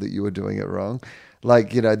been told that you were doing it wrong.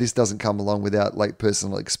 Like, you know, this doesn't come along without like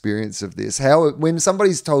personal experience of this. How, when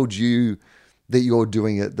somebody's told you that you're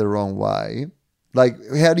doing it the wrong way, like,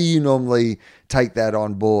 how do you normally take that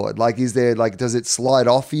on board? Like, is there, like, does it slide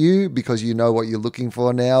off you because you know what you're looking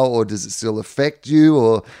for now, or does it still affect you?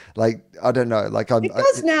 Or like, I don't know. Like, it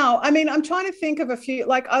does now. I mean, I'm trying to think of a few,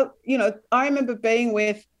 like, I remember being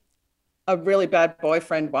with a really bad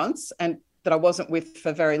boyfriend once, and that I wasn't with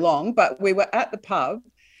for very long, but we were at the pub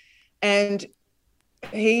and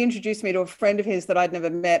he introduced me to a friend of his that I'd never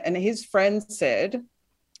met. And his friend said,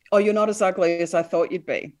 "Oh, you're not as ugly as I thought you'd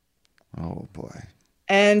be." Oh boy.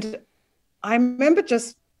 And I remember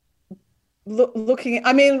just looking,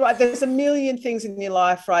 I mean, right, there's a million things in your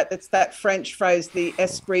life, right? That's that French phrase, the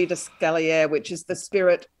esprit d'escalier, which is the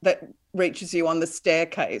spirit that reaches you on the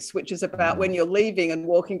staircase, which is about when you're leaving and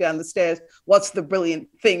walking down the stairs, what's the brilliant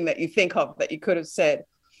thing that you think of that you could have said?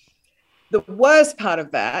 The worst part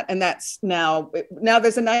of that, and that's now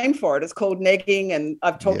there's a name for it, it's called negging, and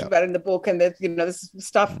I've talked about it in the book, and there's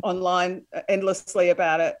stuff online endlessly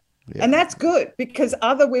about it. Yeah. And that's good, because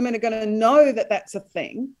other women are going to know that that's a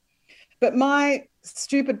thing. But my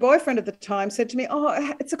stupid boyfriend at the time said to me,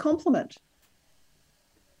 "Oh, it's a compliment.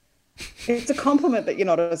 It's a compliment that you're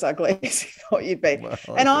not as ugly as you thought you'd be." Well,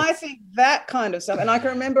 and I think that kind of stuff. And I can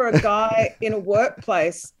remember a guy in a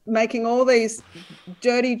workplace making all these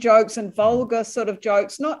dirty jokes and vulgar sort of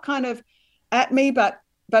jokes, not kind of at me, but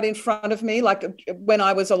in front of me, like when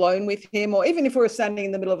I was alone with him, or even if we were standing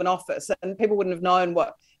in the middle of an office and people wouldn't have known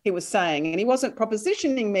what he was saying. And he wasn't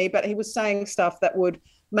propositioning me, but he was saying stuff that would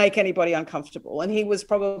make anybody uncomfortable. And he was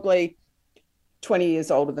probably 20 years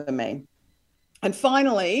older than me. And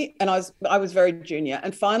finally, and I was very junior,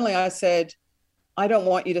 and finally I said, "I don't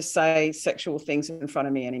want you to say sexual things in front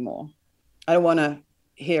of me anymore. I don't want to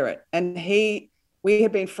hear it." And we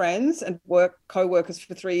had been friends and co-workers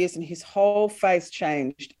for 3 years, and his whole face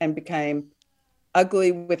changed and became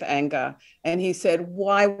ugly with anger. And he said,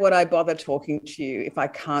 "Why would I bother talking to you if I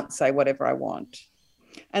can't say whatever I want?"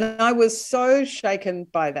 And I was so shaken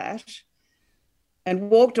by that and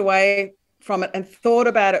walked away from it and thought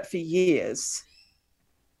about it for years.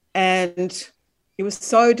 And it was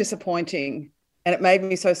so disappointing and it made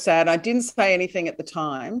me so sad. I didn't say anything at the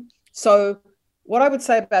time. So what I would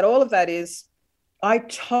say about all of that is I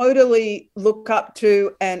totally look up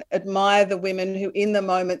to and admire the women who in the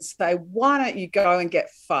moment say, why don't you go and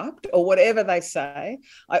get fucked, or whatever they say.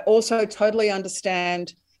 I also totally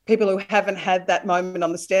understand people who haven't had that moment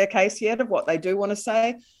on the staircase yet of what they do want to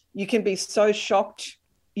say. You can be so shocked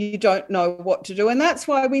you don't know what to do. And that's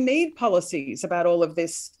why we need policies about all of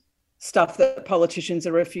this stuff that politicians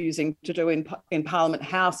are refusing to do in Parliament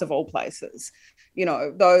House of all places. You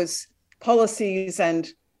know, those policies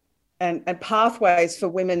and pathways for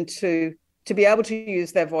women to be able to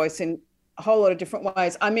use their voice in a whole lot of different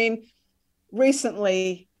ways. I mean,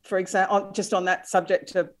 recently, for example, just on that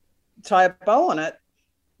subject, to tie a bow on it,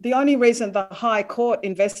 the only reason the High Court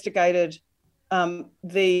investigated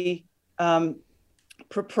the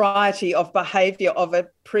propriety of behaviour of a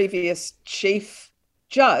previous chief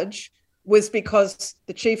judge was because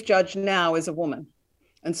the chief judge now is a woman.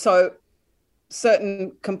 And so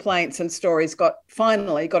certain complaints and stories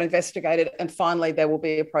finally got investigated, and finally there will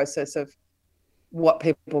be a process of what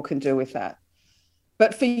people can do with that.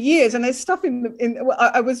 But for years, and there's stuff when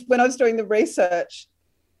I was doing the research,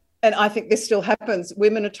 and I think this still happens,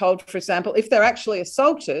 women are told, for example, if they're actually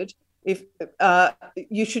assaulted, if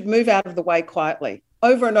you should move out of the way quietly,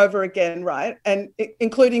 over and over again, right? And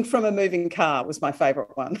including from a moving car was my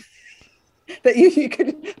favourite one. That you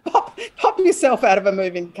could pop yourself out of a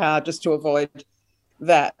moving car just to avoid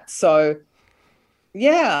that. So,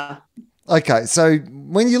 yeah. Okay, so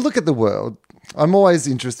when you look at the world, I'm always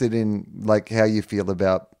interested in like how you feel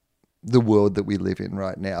about the world that we live in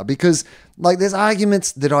right now, because like there's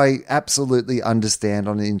arguments that I absolutely understand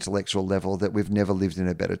on an intellectual level that we've never lived in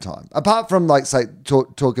a better time. Apart from like say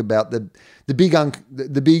talk about the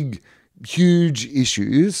big huge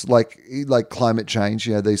issues like climate change,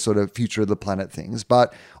 you know, these sort of future of the planet things.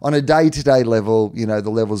 But on a day-to-day level, you know, the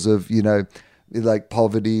levels of, you know, like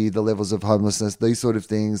poverty, the levels of homelessness, these sort of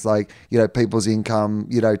things, like, you know, people's income,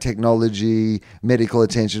 you know, technology, medical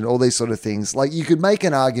attention, all these sort of things. Like you could make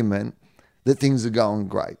an argument that things are going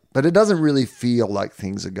great, but it doesn't really feel like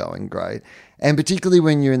things are going great. And particularly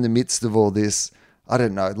when you're in the midst of all this, I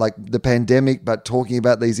don't know, like the pandemic, but talking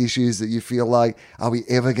about these issues that you feel like, are we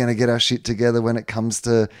ever going to get our shit together when it comes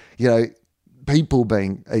to, you know, people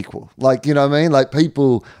being equal? Like, you know what I mean? Like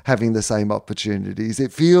people having the same opportunities.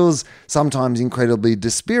 It feels sometimes incredibly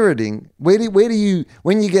dispiriting. Where do you,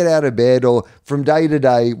 when you get out of bed or from day to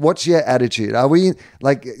day, what's your attitude? Are we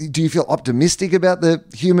like, do you feel optimistic about the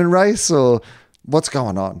human race, or what's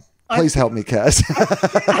going on? Please help me, Kaz.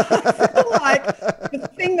 I feel like the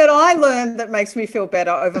thing that I learned that makes me feel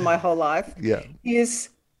better over my whole life is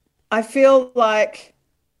I feel like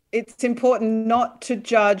it's important not to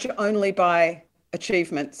judge only by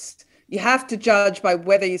achievements. You have to judge by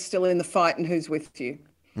whether you're still in the fight and who's with you.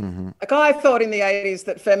 Mm-hmm. Like I thought in the 80s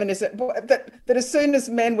that feminism, that as soon as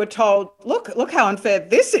men were told, look how unfair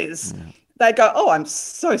this is, they'd go, oh, I'm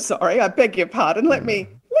so sorry. I beg your pardon. Let me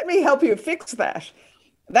help you fix that.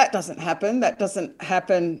 That doesn't happen. That doesn't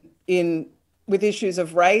happen with issues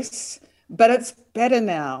of race, but it's better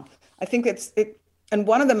now. I think and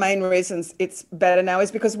one of the main reasons it's better now is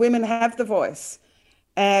because women have the voice,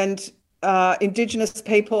 and Indigenous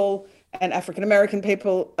people and African American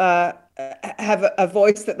people have a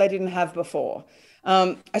voice that they didn't have before.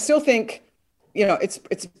 I still think, you know, it's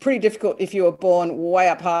pretty difficult if you were born way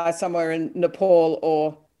up high somewhere in Nepal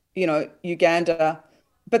or, you know, Uganda.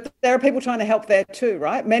 But there are people trying to help there too,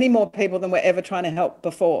 right? Many more people than we're ever trying to help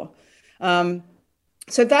before.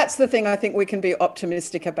 So that's the thing I think we can be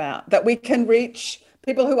optimistic about, that we can reach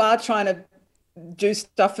people who are trying to do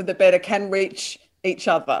stuff for the better, can reach each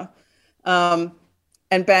other and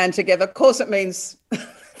band together. Of course, it means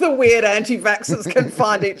the weird anti-vaxxers can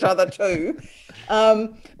find each other too.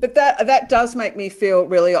 But that does make me feel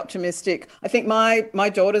really optimistic. I think my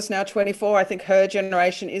daughter's now 24. I think her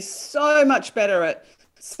generation is so much better at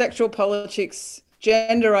sexual politics,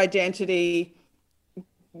 gender identity,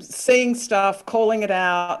 seeing stuff, calling it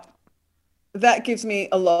out. That gives me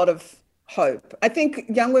a lot of hope. I think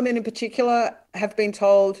young women in particular have been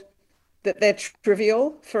told that they're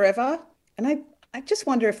trivial forever. And I just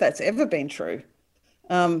wonder if that's ever been true.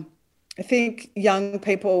 I think young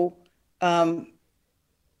people, well,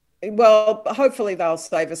 hopefully they'll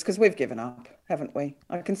save us because we've given up, haven't we?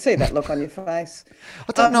 I can see that look on your face.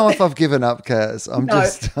 I don't know if I've given up, Kaz.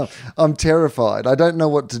 I'm terrified. I don't know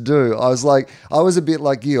what to do. I was a bit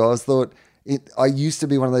like you. I used to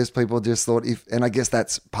be one of those people who just thought and I guess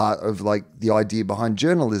that's part of like the idea behind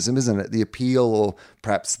journalism, isn't it? The appeal, or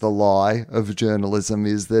perhaps the lie of journalism,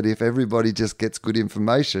 is that if everybody just gets good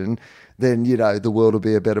information, then, you know, the world will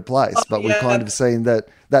be a better place. But we've kind of seen that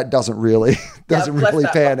doesn't really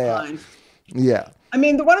pan out. Yeah. I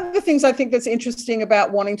mean, one of the things I think that's interesting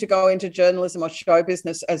about wanting to go into journalism or show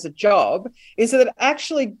business as a job is that it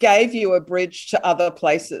actually gave you a bridge to other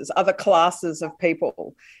places, other classes of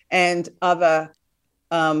people, and other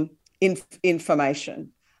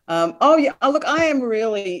information. Look, I am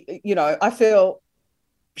really, I feel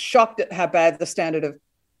shocked at how bad the standard of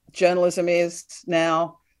journalism is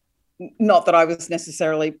now. Not that I was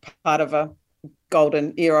necessarily part of a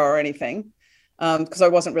golden era or anything, because I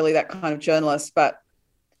wasn't really that kind of journalist, but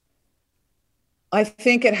I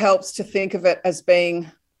think it helps to think of it as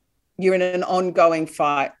being you're in an ongoing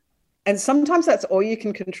fight. And sometimes that's all you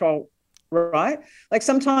can control, right? Like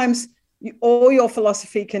sometimes all your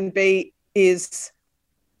philosophy can be is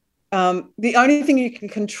the only thing you can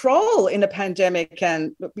control in a pandemic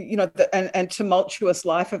and, and tumultuous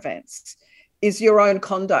life events is your own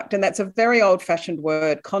conduct. And that's a very old-fashioned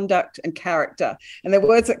word, conduct and character. And the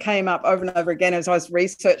words that came up over and over again as I was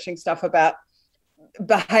researching stuff about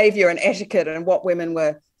behavior and etiquette and what women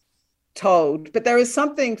were told. But there is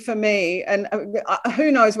something for me, and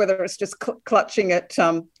who knows whether it's just clutching at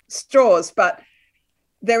straws, but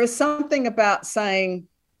there is something about saying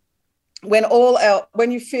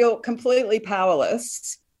when you feel completely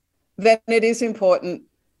powerless, then it is important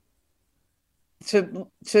to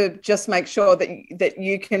just make sure that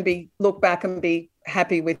you can look back and be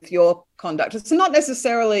happy with your conduct. It's not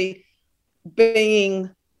necessarily being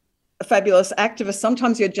a fabulous activist.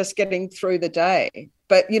 Sometimes you're just getting through the day,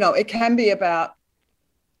 but it can be about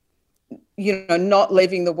not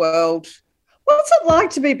leaving the world. What's it like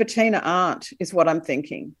to be Bettina Arndt is what I'm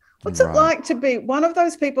thinking. What's it like to be one of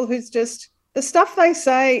those people who's just, the stuff they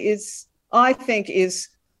say I think is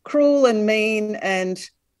cruel and mean and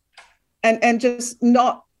just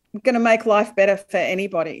not going to make life better for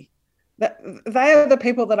anybody. They are the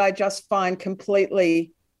people that I just find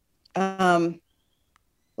completely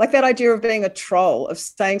like that idea of being a troll, of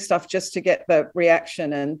saying stuff just to get the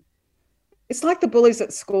reaction. And it's like the bullies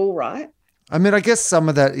at school, right? I mean, I guess some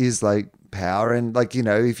of that is like power. And like,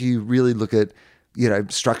 if you really look at,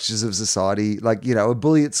 structures of society, like, a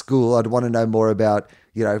bully at school, I'd want to know more about,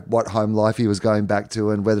 what home life he was going back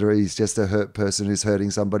to and whether he's just a hurt person who's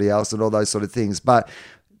hurting somebody else and all those sort of things. But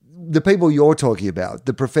the people you're talking about,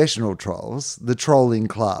 the professional trolls, the trolling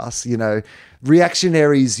class,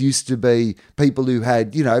 reactionaries used to be people who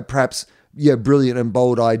had, perhaps, brilliant and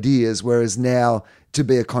bold ideas, whereas now to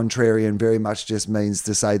be a contrarian very much just means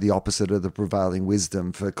to say the opposite of the prevailing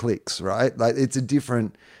wisdom for clicks, right? Like it's a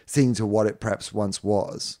different thing to what it perhaps once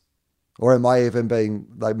was. Or am I even being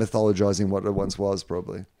like mythologizing what it once was,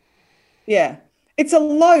 probably? Yeah. It's a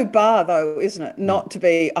low bar though, isn't it? Not to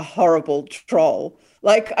be a horrible troll.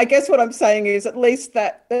 Like, I guess what I'm saying is at least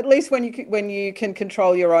when you can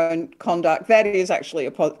control your own conduct, that is actually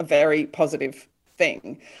a very positive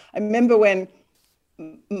thing. I remember when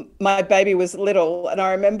my baby was little, and I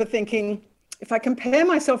remember thinking, if I compare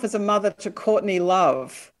myself as a mother to Courtney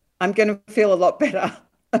Love, I'm going to feel a lot better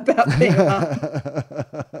about being a mum.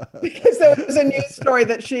 Because there was a news story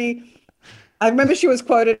that I remember she was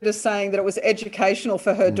quoted as saying that it was educational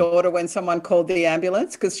for her daughter when someone called the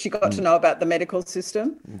ambulance because she got to know about the medical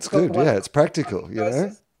system. It's good, yeah, it's practical,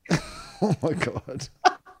 Oh my God.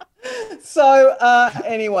 So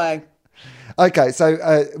anyway. Okay, so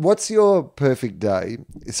what's your perfect day?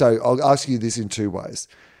 So I'll ask you this in two ways.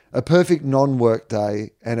 A perfect non-work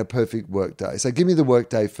day and a perfect work day. So give me the work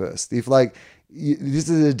day first. If this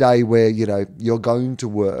is a day where, you're going to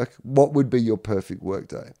work, what would be your perfect work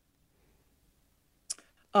day?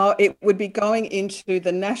 It would be going into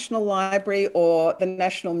the National Library or the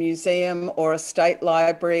National Museum or a state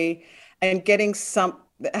library and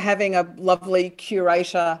having a lovely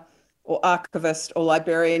curator or archivist or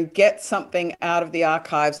librarian get something out of the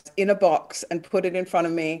archives in a box and put it in front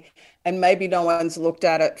of me, and maybe no one's looked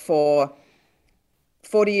at it for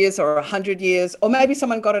 40 years or 100 years, or maybe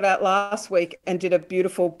someone got it out last week and did a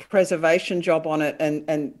beautiful preservation job on it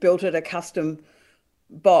and built it a custom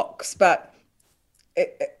box. But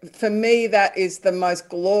for me, that is the most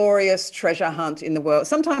glorious treasure hunt in the world.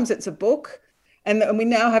 Sometimes it's a book, and we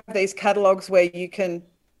now have these catalogs where you can,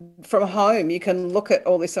 from home, you can look at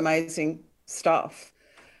all this amazing stuff.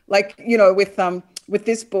 Like, with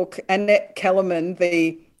this book, Annette Kellerman,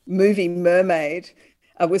 the movie Mermaid,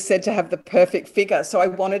 was said to have the perfect figure. So I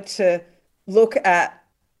wanted to look at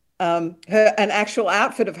an actual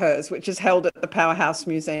outfit of hers, which is held at the Powerhouse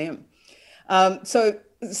Museum. So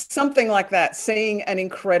something like that, seeing an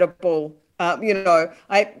incredible,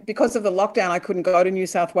 because of the lockdown, I couldn't go to New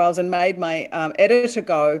South Wales and made my editor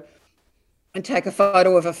go and take a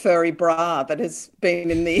photo of a furry bra that has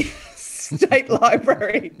been in the State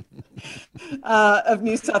Library of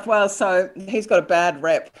New South Wales. So he's got a bad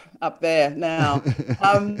rep up there now.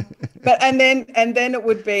 But and then it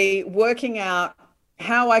would be working out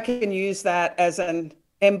how I can use that as an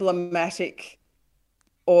emblematic,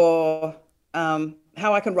 or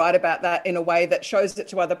how I can write about that in a way that shows it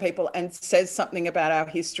to other people and says something about our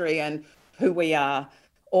history and who we are,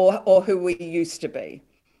 or who we used to be.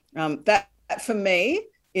 That for me,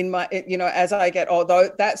 in my, as I get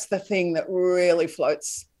older, that's the thing that really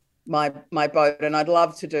floats my boat, and I'd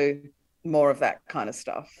love to do more of that kind of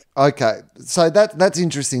stuff. Okay, so that's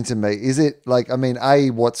interesting to me. Is it like, I mean,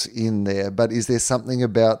 what's in there, but is there something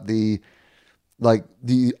about the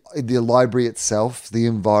library itself, the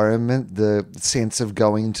environment, the sense of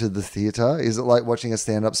going to the theatre? Is it like watching a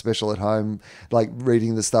stand-up special at home, like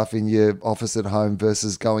reading the stuff in your office at home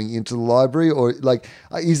versus going into the library? Or like,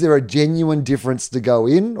 is there a genuine difference to go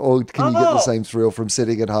in, or can you get the same thrill from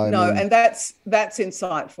sitting at home? No, and that's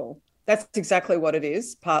insightful. That's exactly what it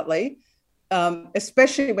is, partly.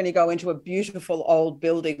 Especially when you go into a beautiful old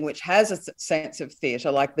building which has a sense of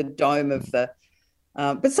theatre, like the dome of the...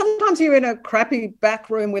 but sometimes you're in a crappy back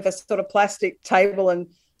room with a sort of plastic table and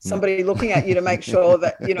somebody looking at you to make sure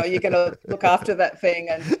that, you're going to look after that thing.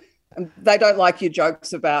 And they don't like your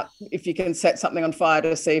jokes about if you can set something on fire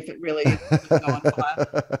to see if it really is going to go on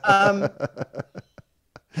fire.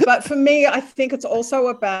 But for me, I think it's also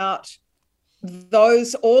about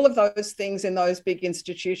all of those things in those big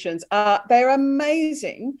institutions. They're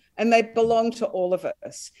amazing, and they belong to all of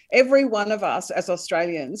us. Every one of us as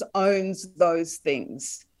Australians owns those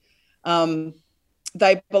things.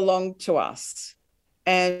 They belong to us,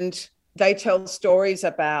 and they tell stories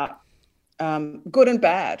about good and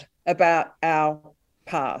bad about our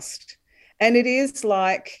past. And it is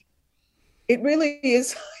like, it really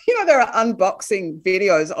is, there are unboxing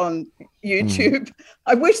videos on YouTube.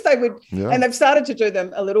 I wish they would, and they've started to do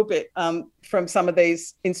them a little bit from some of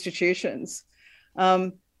these institutions.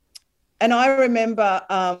 And I remember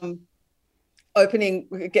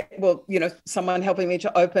someone helping me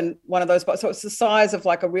to open one of those boxes. So it's the size of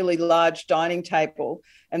like a really large dining table,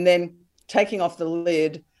 and then taking off the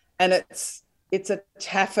lid, and it's a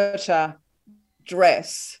taffeta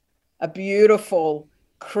dress, a beautiful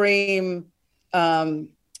cream,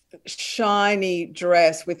 shiny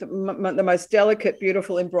dress with the most delicate,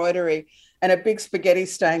 beautiful embroidery, and a big spaghetti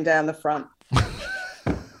stain down the front.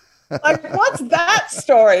 Like, what's that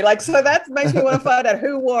story? Like, so that makes me want to find out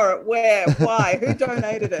who wore it, where, why, who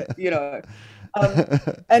donated it,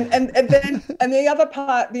 and then the other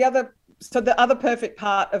part, the other perfect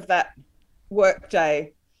part of that work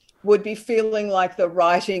day would be feeling like the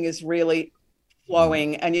writing is really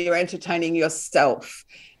flowing and you're entertaining yourself,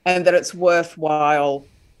 and that it's worthwhile.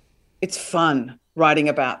 It's fun writing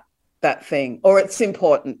about that thing, or it's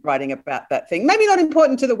important writing about that thing. Maybe not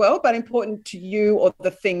important to the world, but important to you or the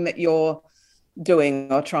thing that you're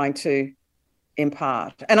doing or trying to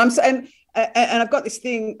impart. And I've got this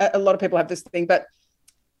thing, a lot of people have this thing, but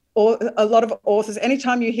a lot of authors,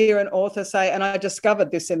 anytime you hear an author say, and I discovered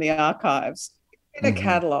this in the archives, in a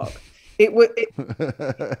catalogue, it was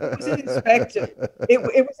inspected. It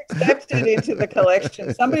was accepted into the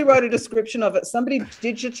collection. Somebody wrote a description of it. Somebody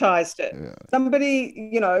digitized it. Yeah.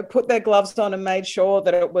 Somebody, put their gloves on and made sure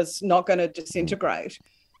that it was not going to disintegrate.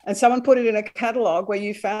 And someone put it in a catalogue where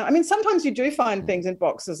you found, sometimes you do find things in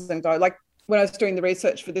boxes and go, like when I was doing the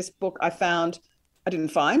research for this book, I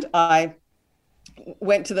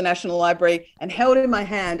went to the National Library and held in my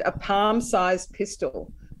hand a palm-sized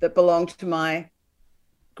pistol that belonged to my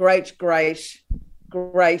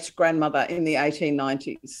great-great-great-grandmother in the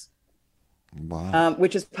 1890s. Wow.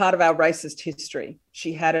 Which is part of our racist history.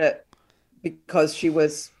 She had it because she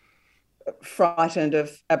was frightened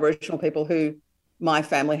of Aboriginal people who my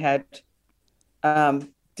family had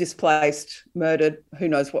displaced, murdered, who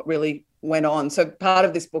knows what really went on. So part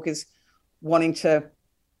of this book is wanting to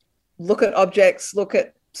look at objects, look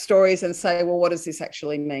at stories and say, well, what does this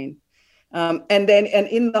actually mean? And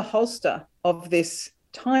in the holster of this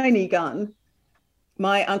tiny gun,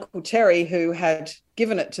 my Uncle Terry, who had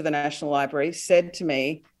given it to the National Library, said to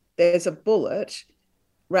me, there's a bullet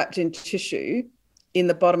wrapped in tissue in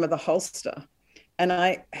the bottom of the holster. And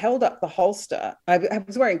I held up the holster. I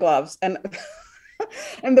was wearing gloves, and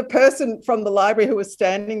and the person from the library who was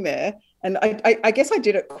standing there, and I guess I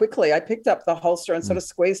did it quickly. I picked up the holster and sort of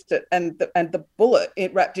squeezed it, and the bullet,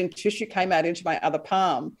 it wrapped in tissue, came out into my other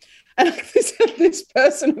palm. And this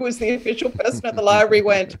person who was the official person at the library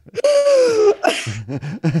went,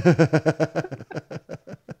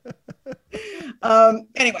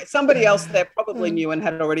 anyway, somebody else there probably knew and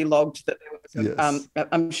had already logged that there was,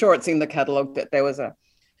 I'm sure it's in the catalogue that there was a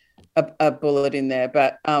a bullet in there.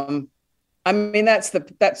 But I mean, that's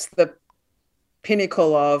the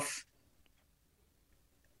pinnacle of,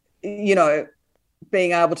 you know,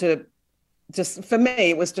 being able to just, for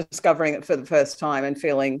me, it was discovering it for the first time and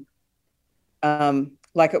feeling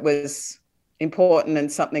like it was important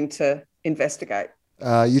and something to investigate.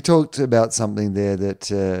 You talked about something there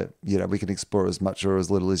that, you know, we can explore as much or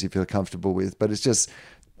as little as you feel comfortable with, but it's just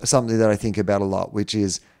something that I think about a lot, which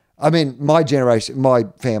is, I mean, my generation, my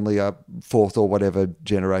family are fourth or whatever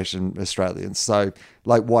generation Australians. So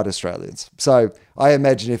like white Australians. So I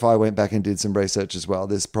imagine if I went back and did some research as well,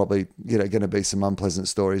 there's probably, you know, going to be some unpleasant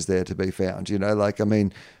stories there to be found, you know, like, I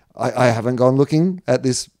mean, I haven't gone looking at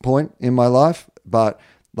this point in my life, but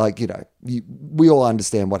like, you know, we all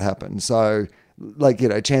understand what happened. So like, you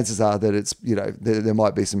know, chances are that it's, you know, there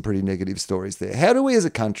might be some pretty negative stories there. How do we as a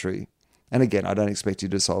country, and again, I don't expect you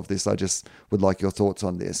to solve this, I just would like your thoughts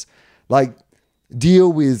on this, like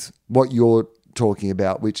deal with what you're talking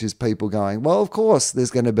about, which is people going, well, of course there's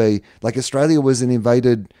going to be, like, Australia was an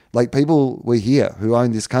invaded, like, people were here who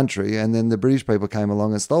owned this country and then the British people came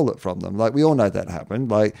along and stole it from them. Like, we all know that happened.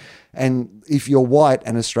 Like, and if you're white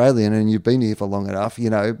and Australian and you've been here for long enough, you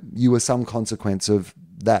know, you were some consequence of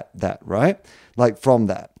that, right? Like, from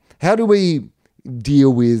that. How do we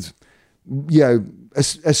deal with, you know,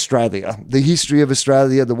 Australia, the history of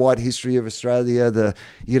Australia, the white history of Australia, the,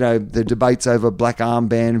 you know, the debates over black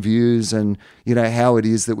armband views and, you know, how it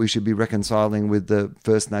is that we should be reconciling with the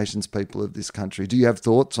First Nations people of this country. Do you have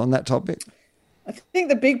thoughts on that topic? I think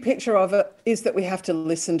the big picture of it is that we have to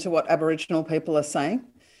listen to what Aboriginal people are saying.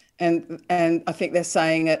 And I think they're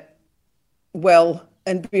saying it well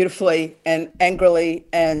and beautifully and angrily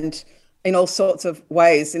and in all sorts of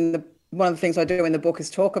ways. One of the things I do in the book is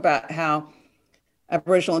talk about how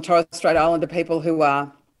Aboriginal and Torres Strait Islander people who are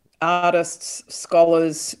artists,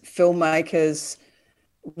 scholars, filmmakers,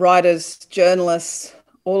 writers, journalists,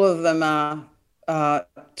 all of them are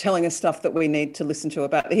telling us stuff that we need to listen to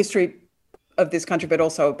about the history of this country, but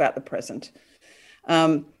also about the present.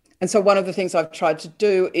 And so one of the things I've tried to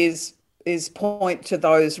do is point to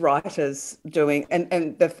those writers doing,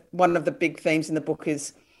 and one of the big themes in the book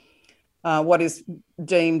is what is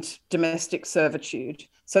deemed domestic servitude.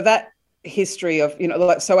 So that history of, you know,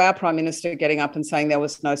 like, so our Prime Minister getting up and saying there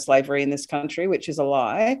was no slavery in this country, which is a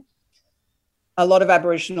lie. A lot of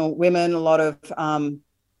Aboriginal women,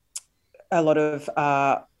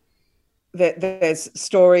 there's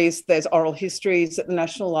stories, there's oral histories at the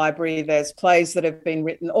National Library, there's plays that have been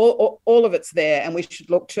written, all of it's there, and we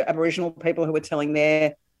should look to Aboriginal people who are telling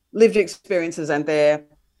their lived experiences and their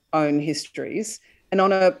own histories. And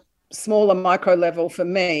on a smaller micro level, for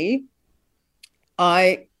me,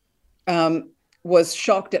 I was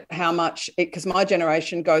shocked at how much, because my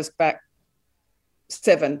generation goes back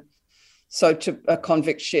 7, so to a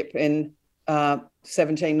convict ship in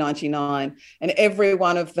 1799, and every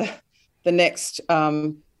one of the next,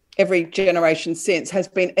 every generation since has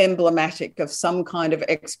been emblematic of some kind of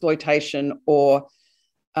exploitation or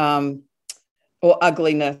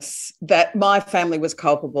ugliness that my family was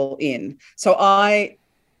culpable in. So I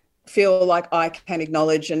feel like I can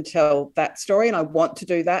acknowledge and tell that story, and I want to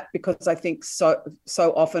do that because I think so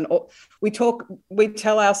often we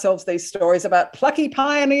tell ourselves these stories about plucky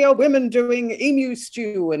pioneer women doing emu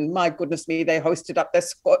stew, and my goodness me, they hoisted up their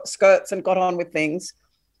skirts and got on with things.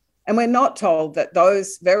 And we're not told that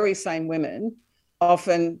those very same women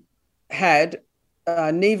often had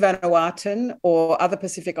Ni Vanuatuan or other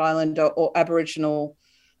Pacific Islander or Aboriginal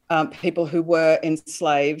people who were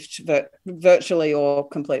enslaved virtually or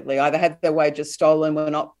completely, either had their wages stolen,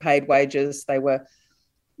 were not paid wages, they were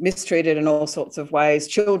mistreated in all sorts of ways.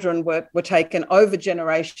 Children were taken over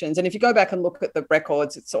generations. And if you go back and look at the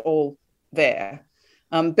records, it's all there.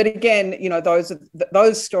 But again, you know,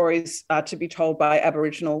 those stories are to be told by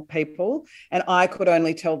Aboriginal people. And I could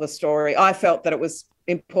only tell the story. I felt that it was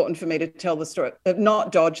important for me to tell the story,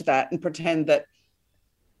 not dodge that and pretend that,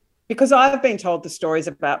 because I've been told the stories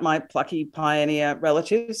about my plucky pioneer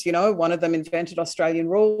relatives. You know, one of them invented Australian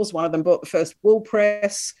rules. One of them built the first wool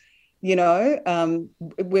press. You know,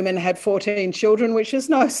 women had 14 children, which is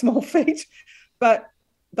no small feat. But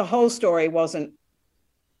the whole story wasn't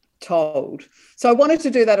told. So I wanted to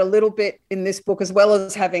do that a little bit in this book, as well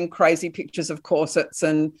as having crazy pictures of corsets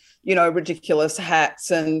and, you know, ridiculous hats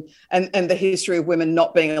and the history of women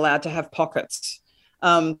not being allowed to have pockets.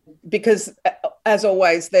 Because as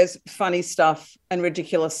always, there's funny stuff and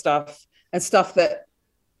ridiculous stuff and stuff that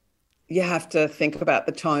you have to think about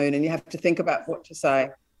the tone and you have to think about what to say.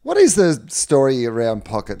 What is the story around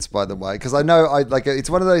pockets, by the way? Because I know it's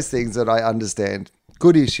one of those things that I understand.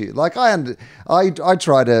 Good issue. Like I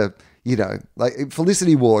try to, you know, like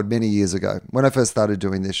Felicity Ward many years ago, when I first started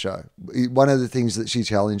doing this show, one of the things that she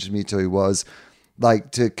challenged me to was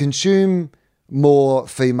like to consume more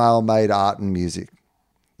female-made art and music.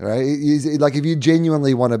 Right? Like if you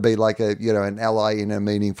genuinely want to be like a, you know, an ally in a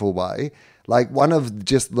meaningful way, like one of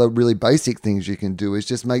just the really basic things you can do is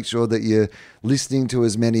just make sure that you're listening to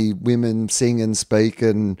as many women sing and speak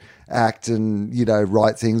and act and, you know,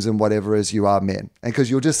 write things and whatever as you are men. And because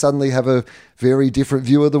you'll just suddenly have a very different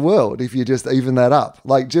view of the world if you just even that up.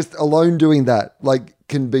 Like just alone doing that, like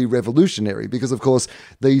can be revolutionary because, of course,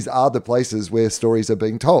 these are the places where stories are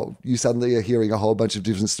being told. You suddenly are hearing a whole bunch of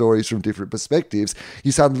different stories from different perspectives.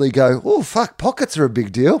 You suddenly go, oh, fuck, pockets are a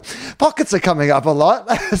big deal. Pockets are coming up a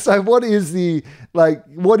lot. So what is the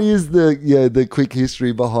quick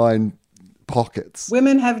history behind pockets?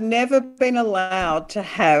 Women have never been allowed to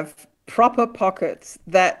have proper pockets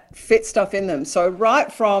that fit stuff in them. So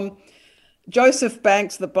right from Joseph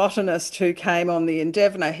Banks, the botanist who came on the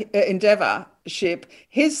Endeavour ship,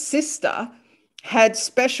 his sister had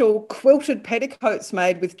special quilted petticoats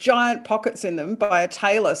made with giant pockets in them by a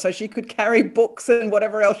tailor so she could carry books and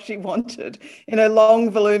whatever else she wanted in her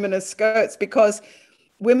long, voluminous skirts, because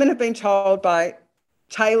women have been told by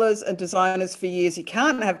tailors and designers for years, you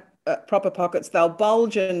can't have proper pockets. They'll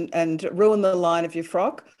bulge and ruin the line of your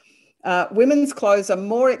frock. Women's clothes are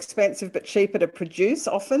more expensive but cheaper to produce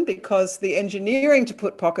often because the engineering to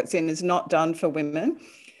put pockets in is not done for women.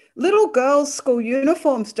 Little girls' school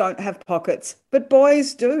uniforms don't have pockets, but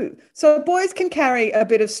boys do. So boys can carry a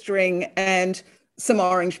bit of string and some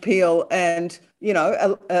orange peel and, you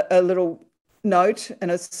know, a little note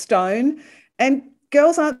and a stone. And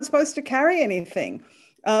girls aren't supposed to carry anything.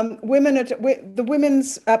 The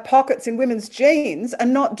women's pockets in women's jeans are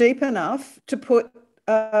not deep enough to put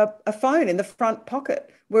a phone in the front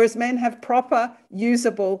pocket, whereas men have proper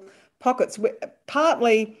usable pockets.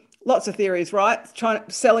 Partly lots of theories, right?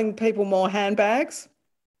 Selling people more handbags.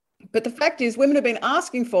 But the fact is, women have been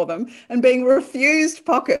asking for them and being refused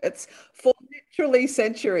pockets for literally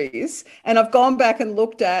centuries. And I've gone back and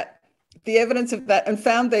looked at the evidence of that and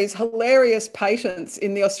found these hilarious patents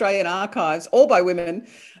in the Australian archives, all by women,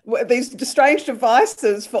 these strange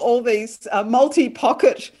devices for all these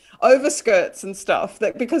multi-pocket overskirts and stuff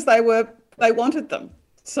that because they wanted them.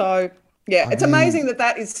 So yeah, it's amazing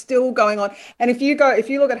that is still going on. And if you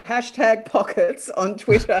look at hashtag pockets on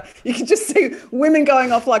Twitter, you can just see women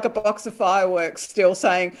going off like a box of fireworks, still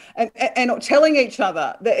saying and telling each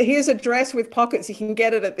other that here's a dress with pockets, you can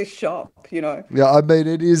get it at this shop, you know. Yeah, I mean,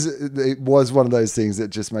 it was one of those things that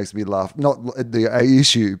just makes me laugh. Not the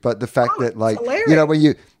issue, but the fact that, like, you know,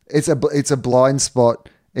 when it's a blind spot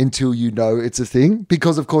until you know it's a thing,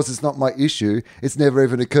 because of course it's not my issue. It's never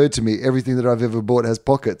even occurred to me. Everything that I've ever bought has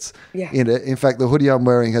pockets in it. In fact, the hoodie I'm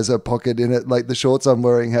wearing has a pocket in it. Like the shorts I'm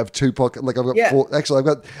wearing have 2 pockets. Like I've got 4.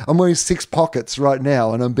 Actually, I'm wearing 6 pockets right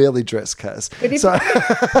now, and I'm barely dressed, Cass. So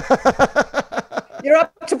you're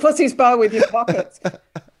up to pussy's bow with your pockets.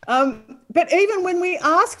 But even when we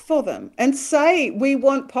ask for them and say we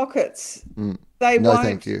want pockets, they won't. No,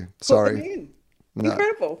 thank you. Sorry. No.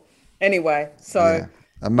 Incredible. Anyway, so. Yeah.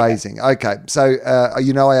 Amazing. Okay. So,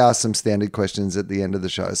 I asked some standard questions at the end of the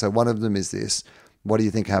show. So one of them is this: what do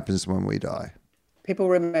you think happens when we die? People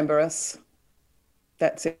remember us.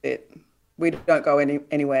 That's it. We don't go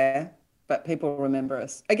anywhere, but people remember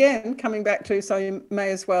us. Again, coming back to, so you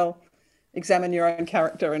may as well examine your own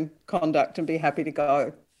character and conduct and be happy to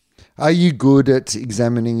go. Are you good at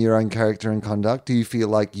examining your own character and conduct? Do you feel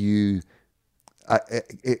like you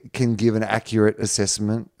it can give an accurate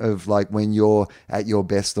assessment of like when you're at your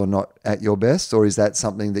best or not at your best? Or is that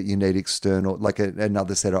something that you need external, like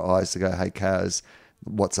another set of eyes to go, hey, Kaz,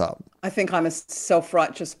 what's up? I think I'm a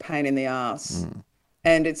self-righteous pain in the ass.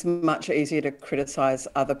 And it's much easier to criticize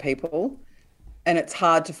other people. And it's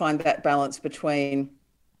hard to find that balance between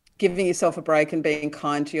giving yourself a break and being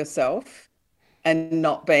kind to yourself and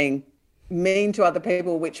not being mean to other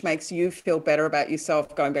people, which makes you feel better about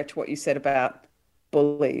yourself, going back to what you said about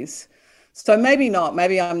bullies. So maybe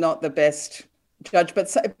I'm not the best judge,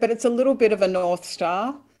 but it's a little bit of a North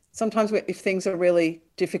Star. Sometimes if things are really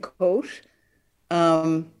difficult,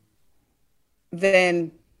 then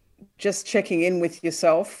just checking in with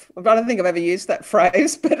yourself. I don't think I've ever used that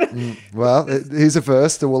phrase, but well, here's a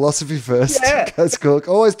first, a philosophy first. Yeah. That's cool.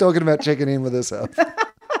 Always talking about checking in with herself.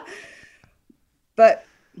 But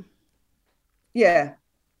yeah,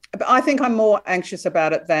 but I think I'm more anxious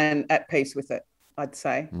about it than at peace with it, I'd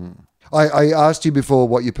say. I asked you before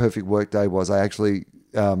what your perfect work day was. I actually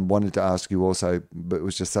wanted to ask you also, but it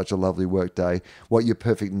was just such a lovely work day, what your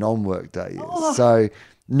perfect non-work day is. So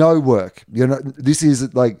no work. This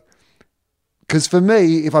is like Because for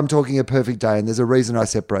me, if I'm talking a perfect day, and there's a reason I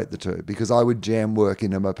separate the two, because I would jam work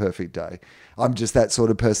into my perfect day. I'm just that sort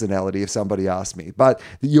of personality if somebody asked me. But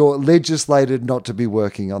you're legislated not to be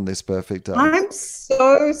working on this perfect day. I'm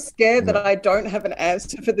so scared that I don't have an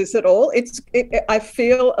answer for this at all. I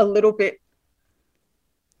feel a little bit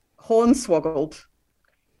hornswoggled.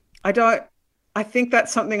 I think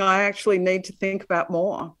that's something I actually need to think about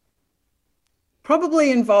more. Probably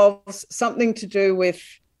involves something to do with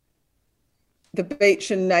the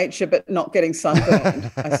beach and nature, but not getting sunburned,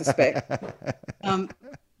 I suspect.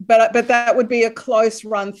 But that would be a close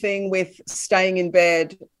run thing with staying in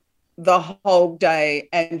bed the whole day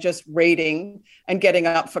and just reading and getting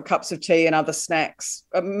up for cups of tea and other snacks,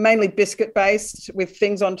 mainly biscuit based with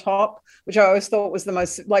things on top, which I always thought was the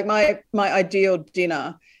most, like my ideal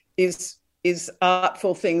dinner is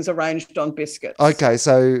artful things arranged on biscuits. Okay,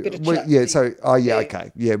 so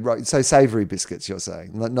okay, yeah, right. So savoury biscuits, you're saying,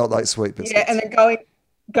 not like sweet biscuits. Yeah, and then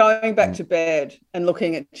going back to bed and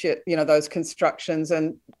looking at those constructions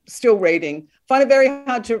and still reading. Find it very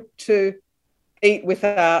hard to eat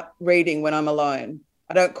without reading when I'm alone.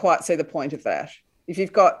 I don't quite see the point of that. If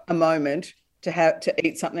you've got a moment to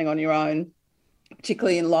eat something on your own,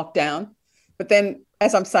 particularly in lockdown, but then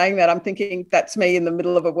as I'm saying that, I'm thinking that's me in the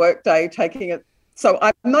middle of a work day taking it. So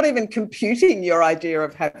I'm not even computing your idea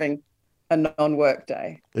of having a non-work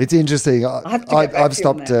day. It's interesting. I've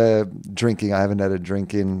stopped drinking. I haven't had a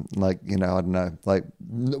drink in I don't know,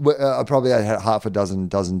 I probably had half a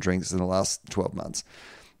dozen drinks in the last 12 months.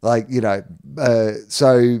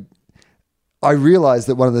 So I realized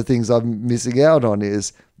that one of the things I'm missing out on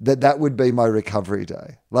is that would be my recovery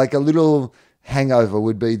day. Like a little hangover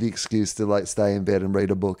would be the excuse to stay in bed and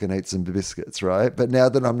read a book and eat some biscuits, right? But now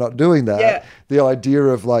that I'm not doing that, the idea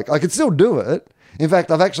of I could still do it. In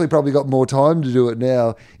fact, I've actually probably got more time to do it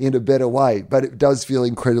now in a better way, but it does feel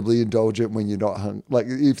incredibly indulgent when you're not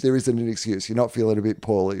if there isn't an excuse, you're not feeling a bit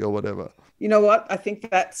poorly or whatever. You know what? I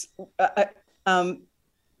think that's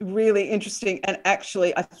really interesting. And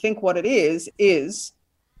actually, I think what it is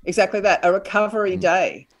exactly that, a recovery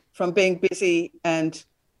day from being busy and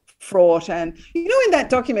fraught. And in that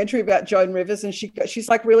documentary about Joan Rivers, and she's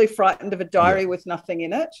really frightened of a diary with nothing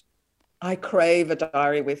in it. I crave a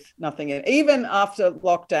diary with nothing in it. Even after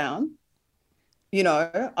lockdown,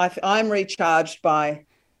 I'm recharged by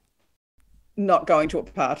not going to a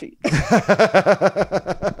party.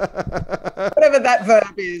 Whatever that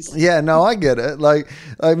verb is. Yeah, no, I get it.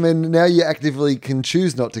 Now you actively can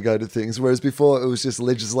choose not to go to things, whereas before it was just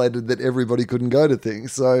legislated that everybody couldn't go to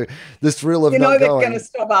things. So the thrill of not going. They're going to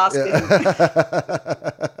stop asking.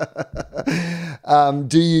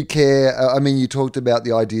 Do you care? You talked about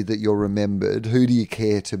the idea that you're remembered. Who do you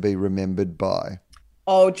care to be remembered by?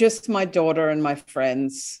 Oh, just my daughter and my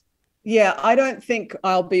friends. Yeah, I don't think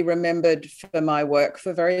I'll be remembered for my work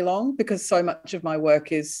for very long, because so much of my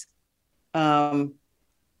work is, so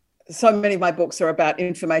many of my books are about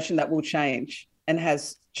information that will change and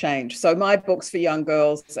has changed. So my books for young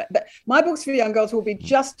girls will be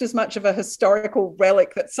just as much of a historical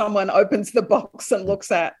relic that someone opens the box and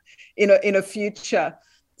looks at in a future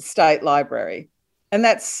state library. And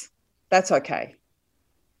that's okay.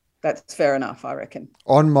 That's fair enough, I reckon.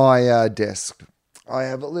 On my desk, I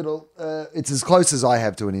have a little, it's as close as I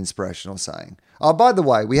have to an inspirational saying. Oh, by the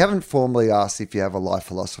way, we haven't formally asked if you have a life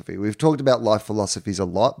philosophy. We've talked about life philosophies a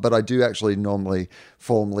lot, but I do actually normally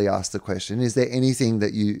formally ask the question, is there anything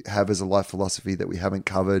that you have as a life philosophy that we haven't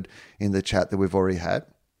covered in the chat that we've already had?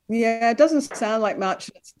 Yeah, it doesn't sound like much.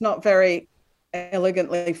 It's not very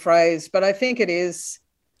elegantly phrased, but I think it is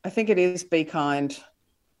be kind.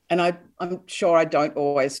 And I'm sure I don't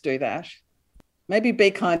always do that. Maybe be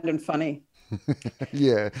kind and funny.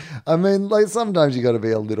 Yeah, sometimes you got to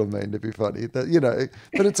be a little mean to be funny, but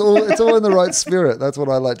it's all in the right spirit. That's what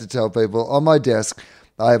I like to tell people. On my desk,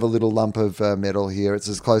 I have a little lump of metal here. It's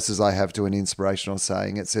as close as I have to an inspirational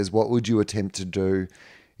saying. It says, "What would you attempt to do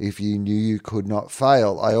if you knew you could not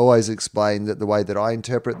fail?" I always explain that the way that I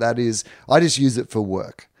interpret that is I just use it for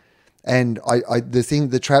work, and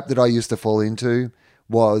the trap that I used to fall into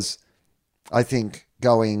was, I think,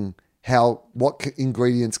 going, what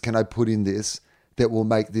ingredients can I put in this that will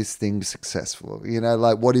make this thing successful?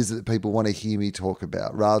 What is it that people want to hear me talk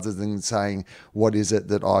about, rather than saying, what is it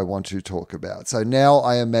that I want to talk about? So now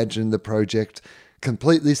I imagine the project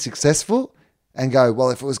completely successful and go, well,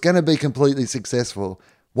 if it was going to be completely successful,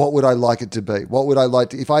 what would I like it to be? What would I like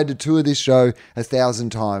to, if I had to tour this show 1,000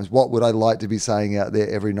 times, what would I like to be saying out there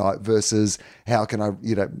every night versus how can I,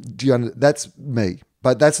 that's me.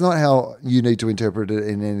 But that's not how you need to interpret it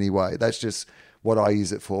in any way. That's just what I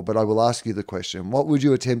use it for. But I will ask you the question, what would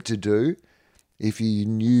you attempt to do if you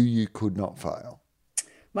knew you could not fail?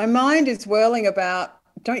 My mind is whirling about,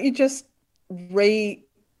 don't you just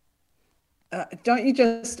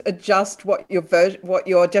adjust what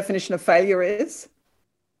your definition of failure is?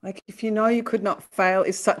 Like, if you know you could not fail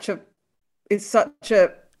is such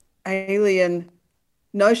a alien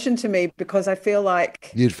notion to me, because I feel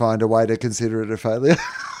like you'd find a way to consider it a failure.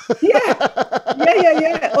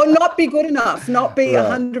 yeah. Or not be good enough, not be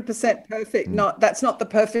 100% perfect. That's not the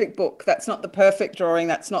perfect book. That's not the perfect drawing.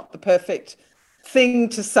 That's not the perfect thing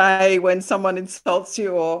to say when someone insults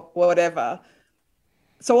you or whatever.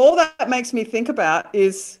 So all that makes me think about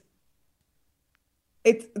is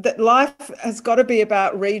that life has got to be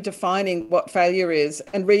about redefining what failure is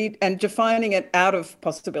and defining it out of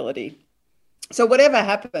possibility. So whatever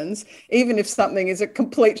happens, even if something is a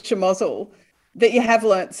complete schmozzle, that you have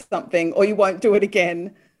learnt something, or you won't do it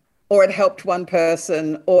again, or it helped one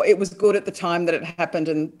person, or it was good at the time that it happened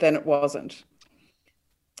and then it wasn't.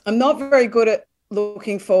 I'm not very good at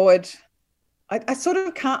looking forward. I sort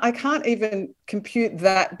of can't even compute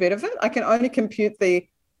that bit of it. I can only compute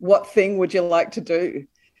what thing would you like to do?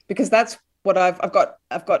 Because that's what I've got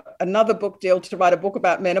another book deal to write a book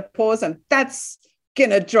about menopause, and that's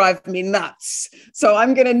gonna drive me nuts. So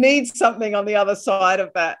I'm gonna need something on the other side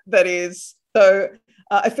of that is. So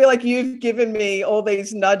I feel like you've given me all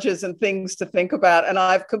these nudges and things to think about, and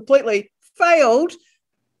I've completely failed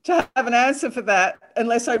to have an answer for that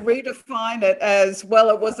unless I redefine it as, well,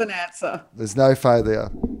 it was an answer. There's no failure.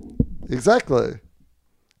 Exactly.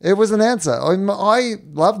 It was an answer. I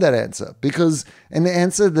love that answer, because an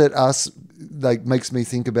answer that makes me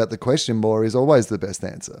think about the question more is always the best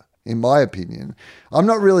answer, in my opinion. I'm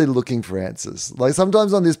not really looking for answers. Like,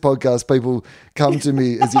 sometimes on this podcast, people come to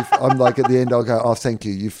me as if I'm like, at the end, I'll go, oh, thank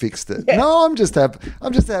you, you fixed it. Yeah. No, I'm just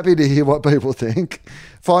happy to hear what people think.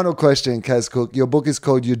 Final question, Kaz Cooke. Your book is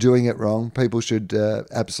called You're Doing It Wrong. People should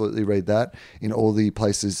absolutely read that in all the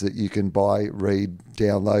places that you can buy, read,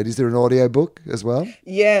 download. Is there an audio book as well?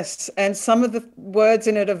 Yes, and some of the words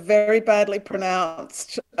in it are very badly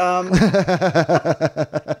pronounced. And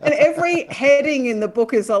every heading in the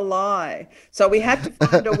book is a lie. So we had to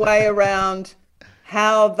find a way around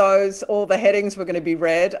how all the headings were going to be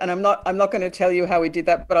read. And I'm not going to tell you how we did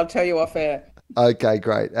that, but I'll tell you off air. Okay,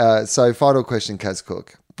 great. So final question, Kaz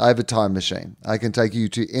Cooke. I have a time machine. I can take you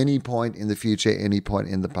to any point in the future, any point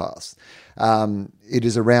in the past. It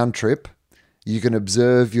is a round trip. You can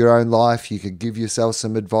observe your own life. You can give yourself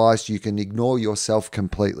some advice. You can ignore yourself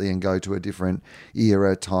completely and go to a different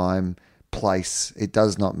era, time, place. It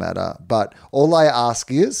does not matter. But all I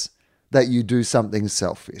ask is that you do something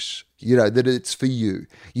selfish, that it's for you.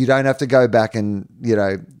 You don't have to go back and,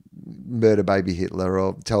 murder baby Hitler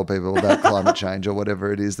or tell people about climate change or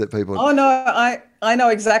whatever it is that people... Oh, no, I know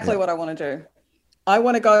exactly what I want to do. I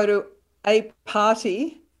want to go to a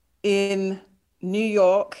party in New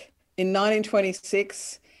York in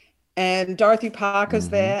 1926, and Dorothy Parker's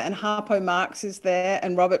there, and Harpo Marx is there,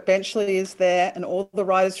 and Robert Benchley is there, and all the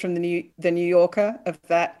writers from the New Yorker of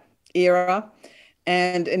that era,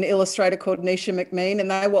 and an illustrator called Nisha McMean, and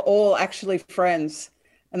they were all actually friends,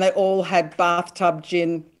 and they all had bathtub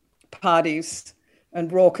gin parties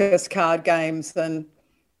and raucous card games and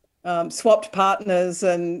swapped partners,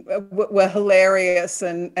 and were hilarious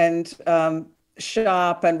and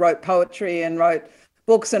sharp, and wrote poetry and wrote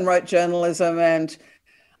books and wrote journalism. And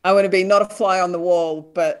I want to be not a fly on the wall,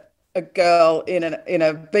 but a girl in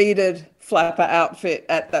a beaded flapper outfit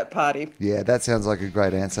at that party. Yeah, that sounds like a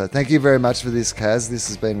great answer. Thank you very much for this, Kaz. This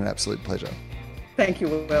has been an absolute pleasure. Thank you,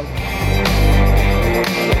 Will.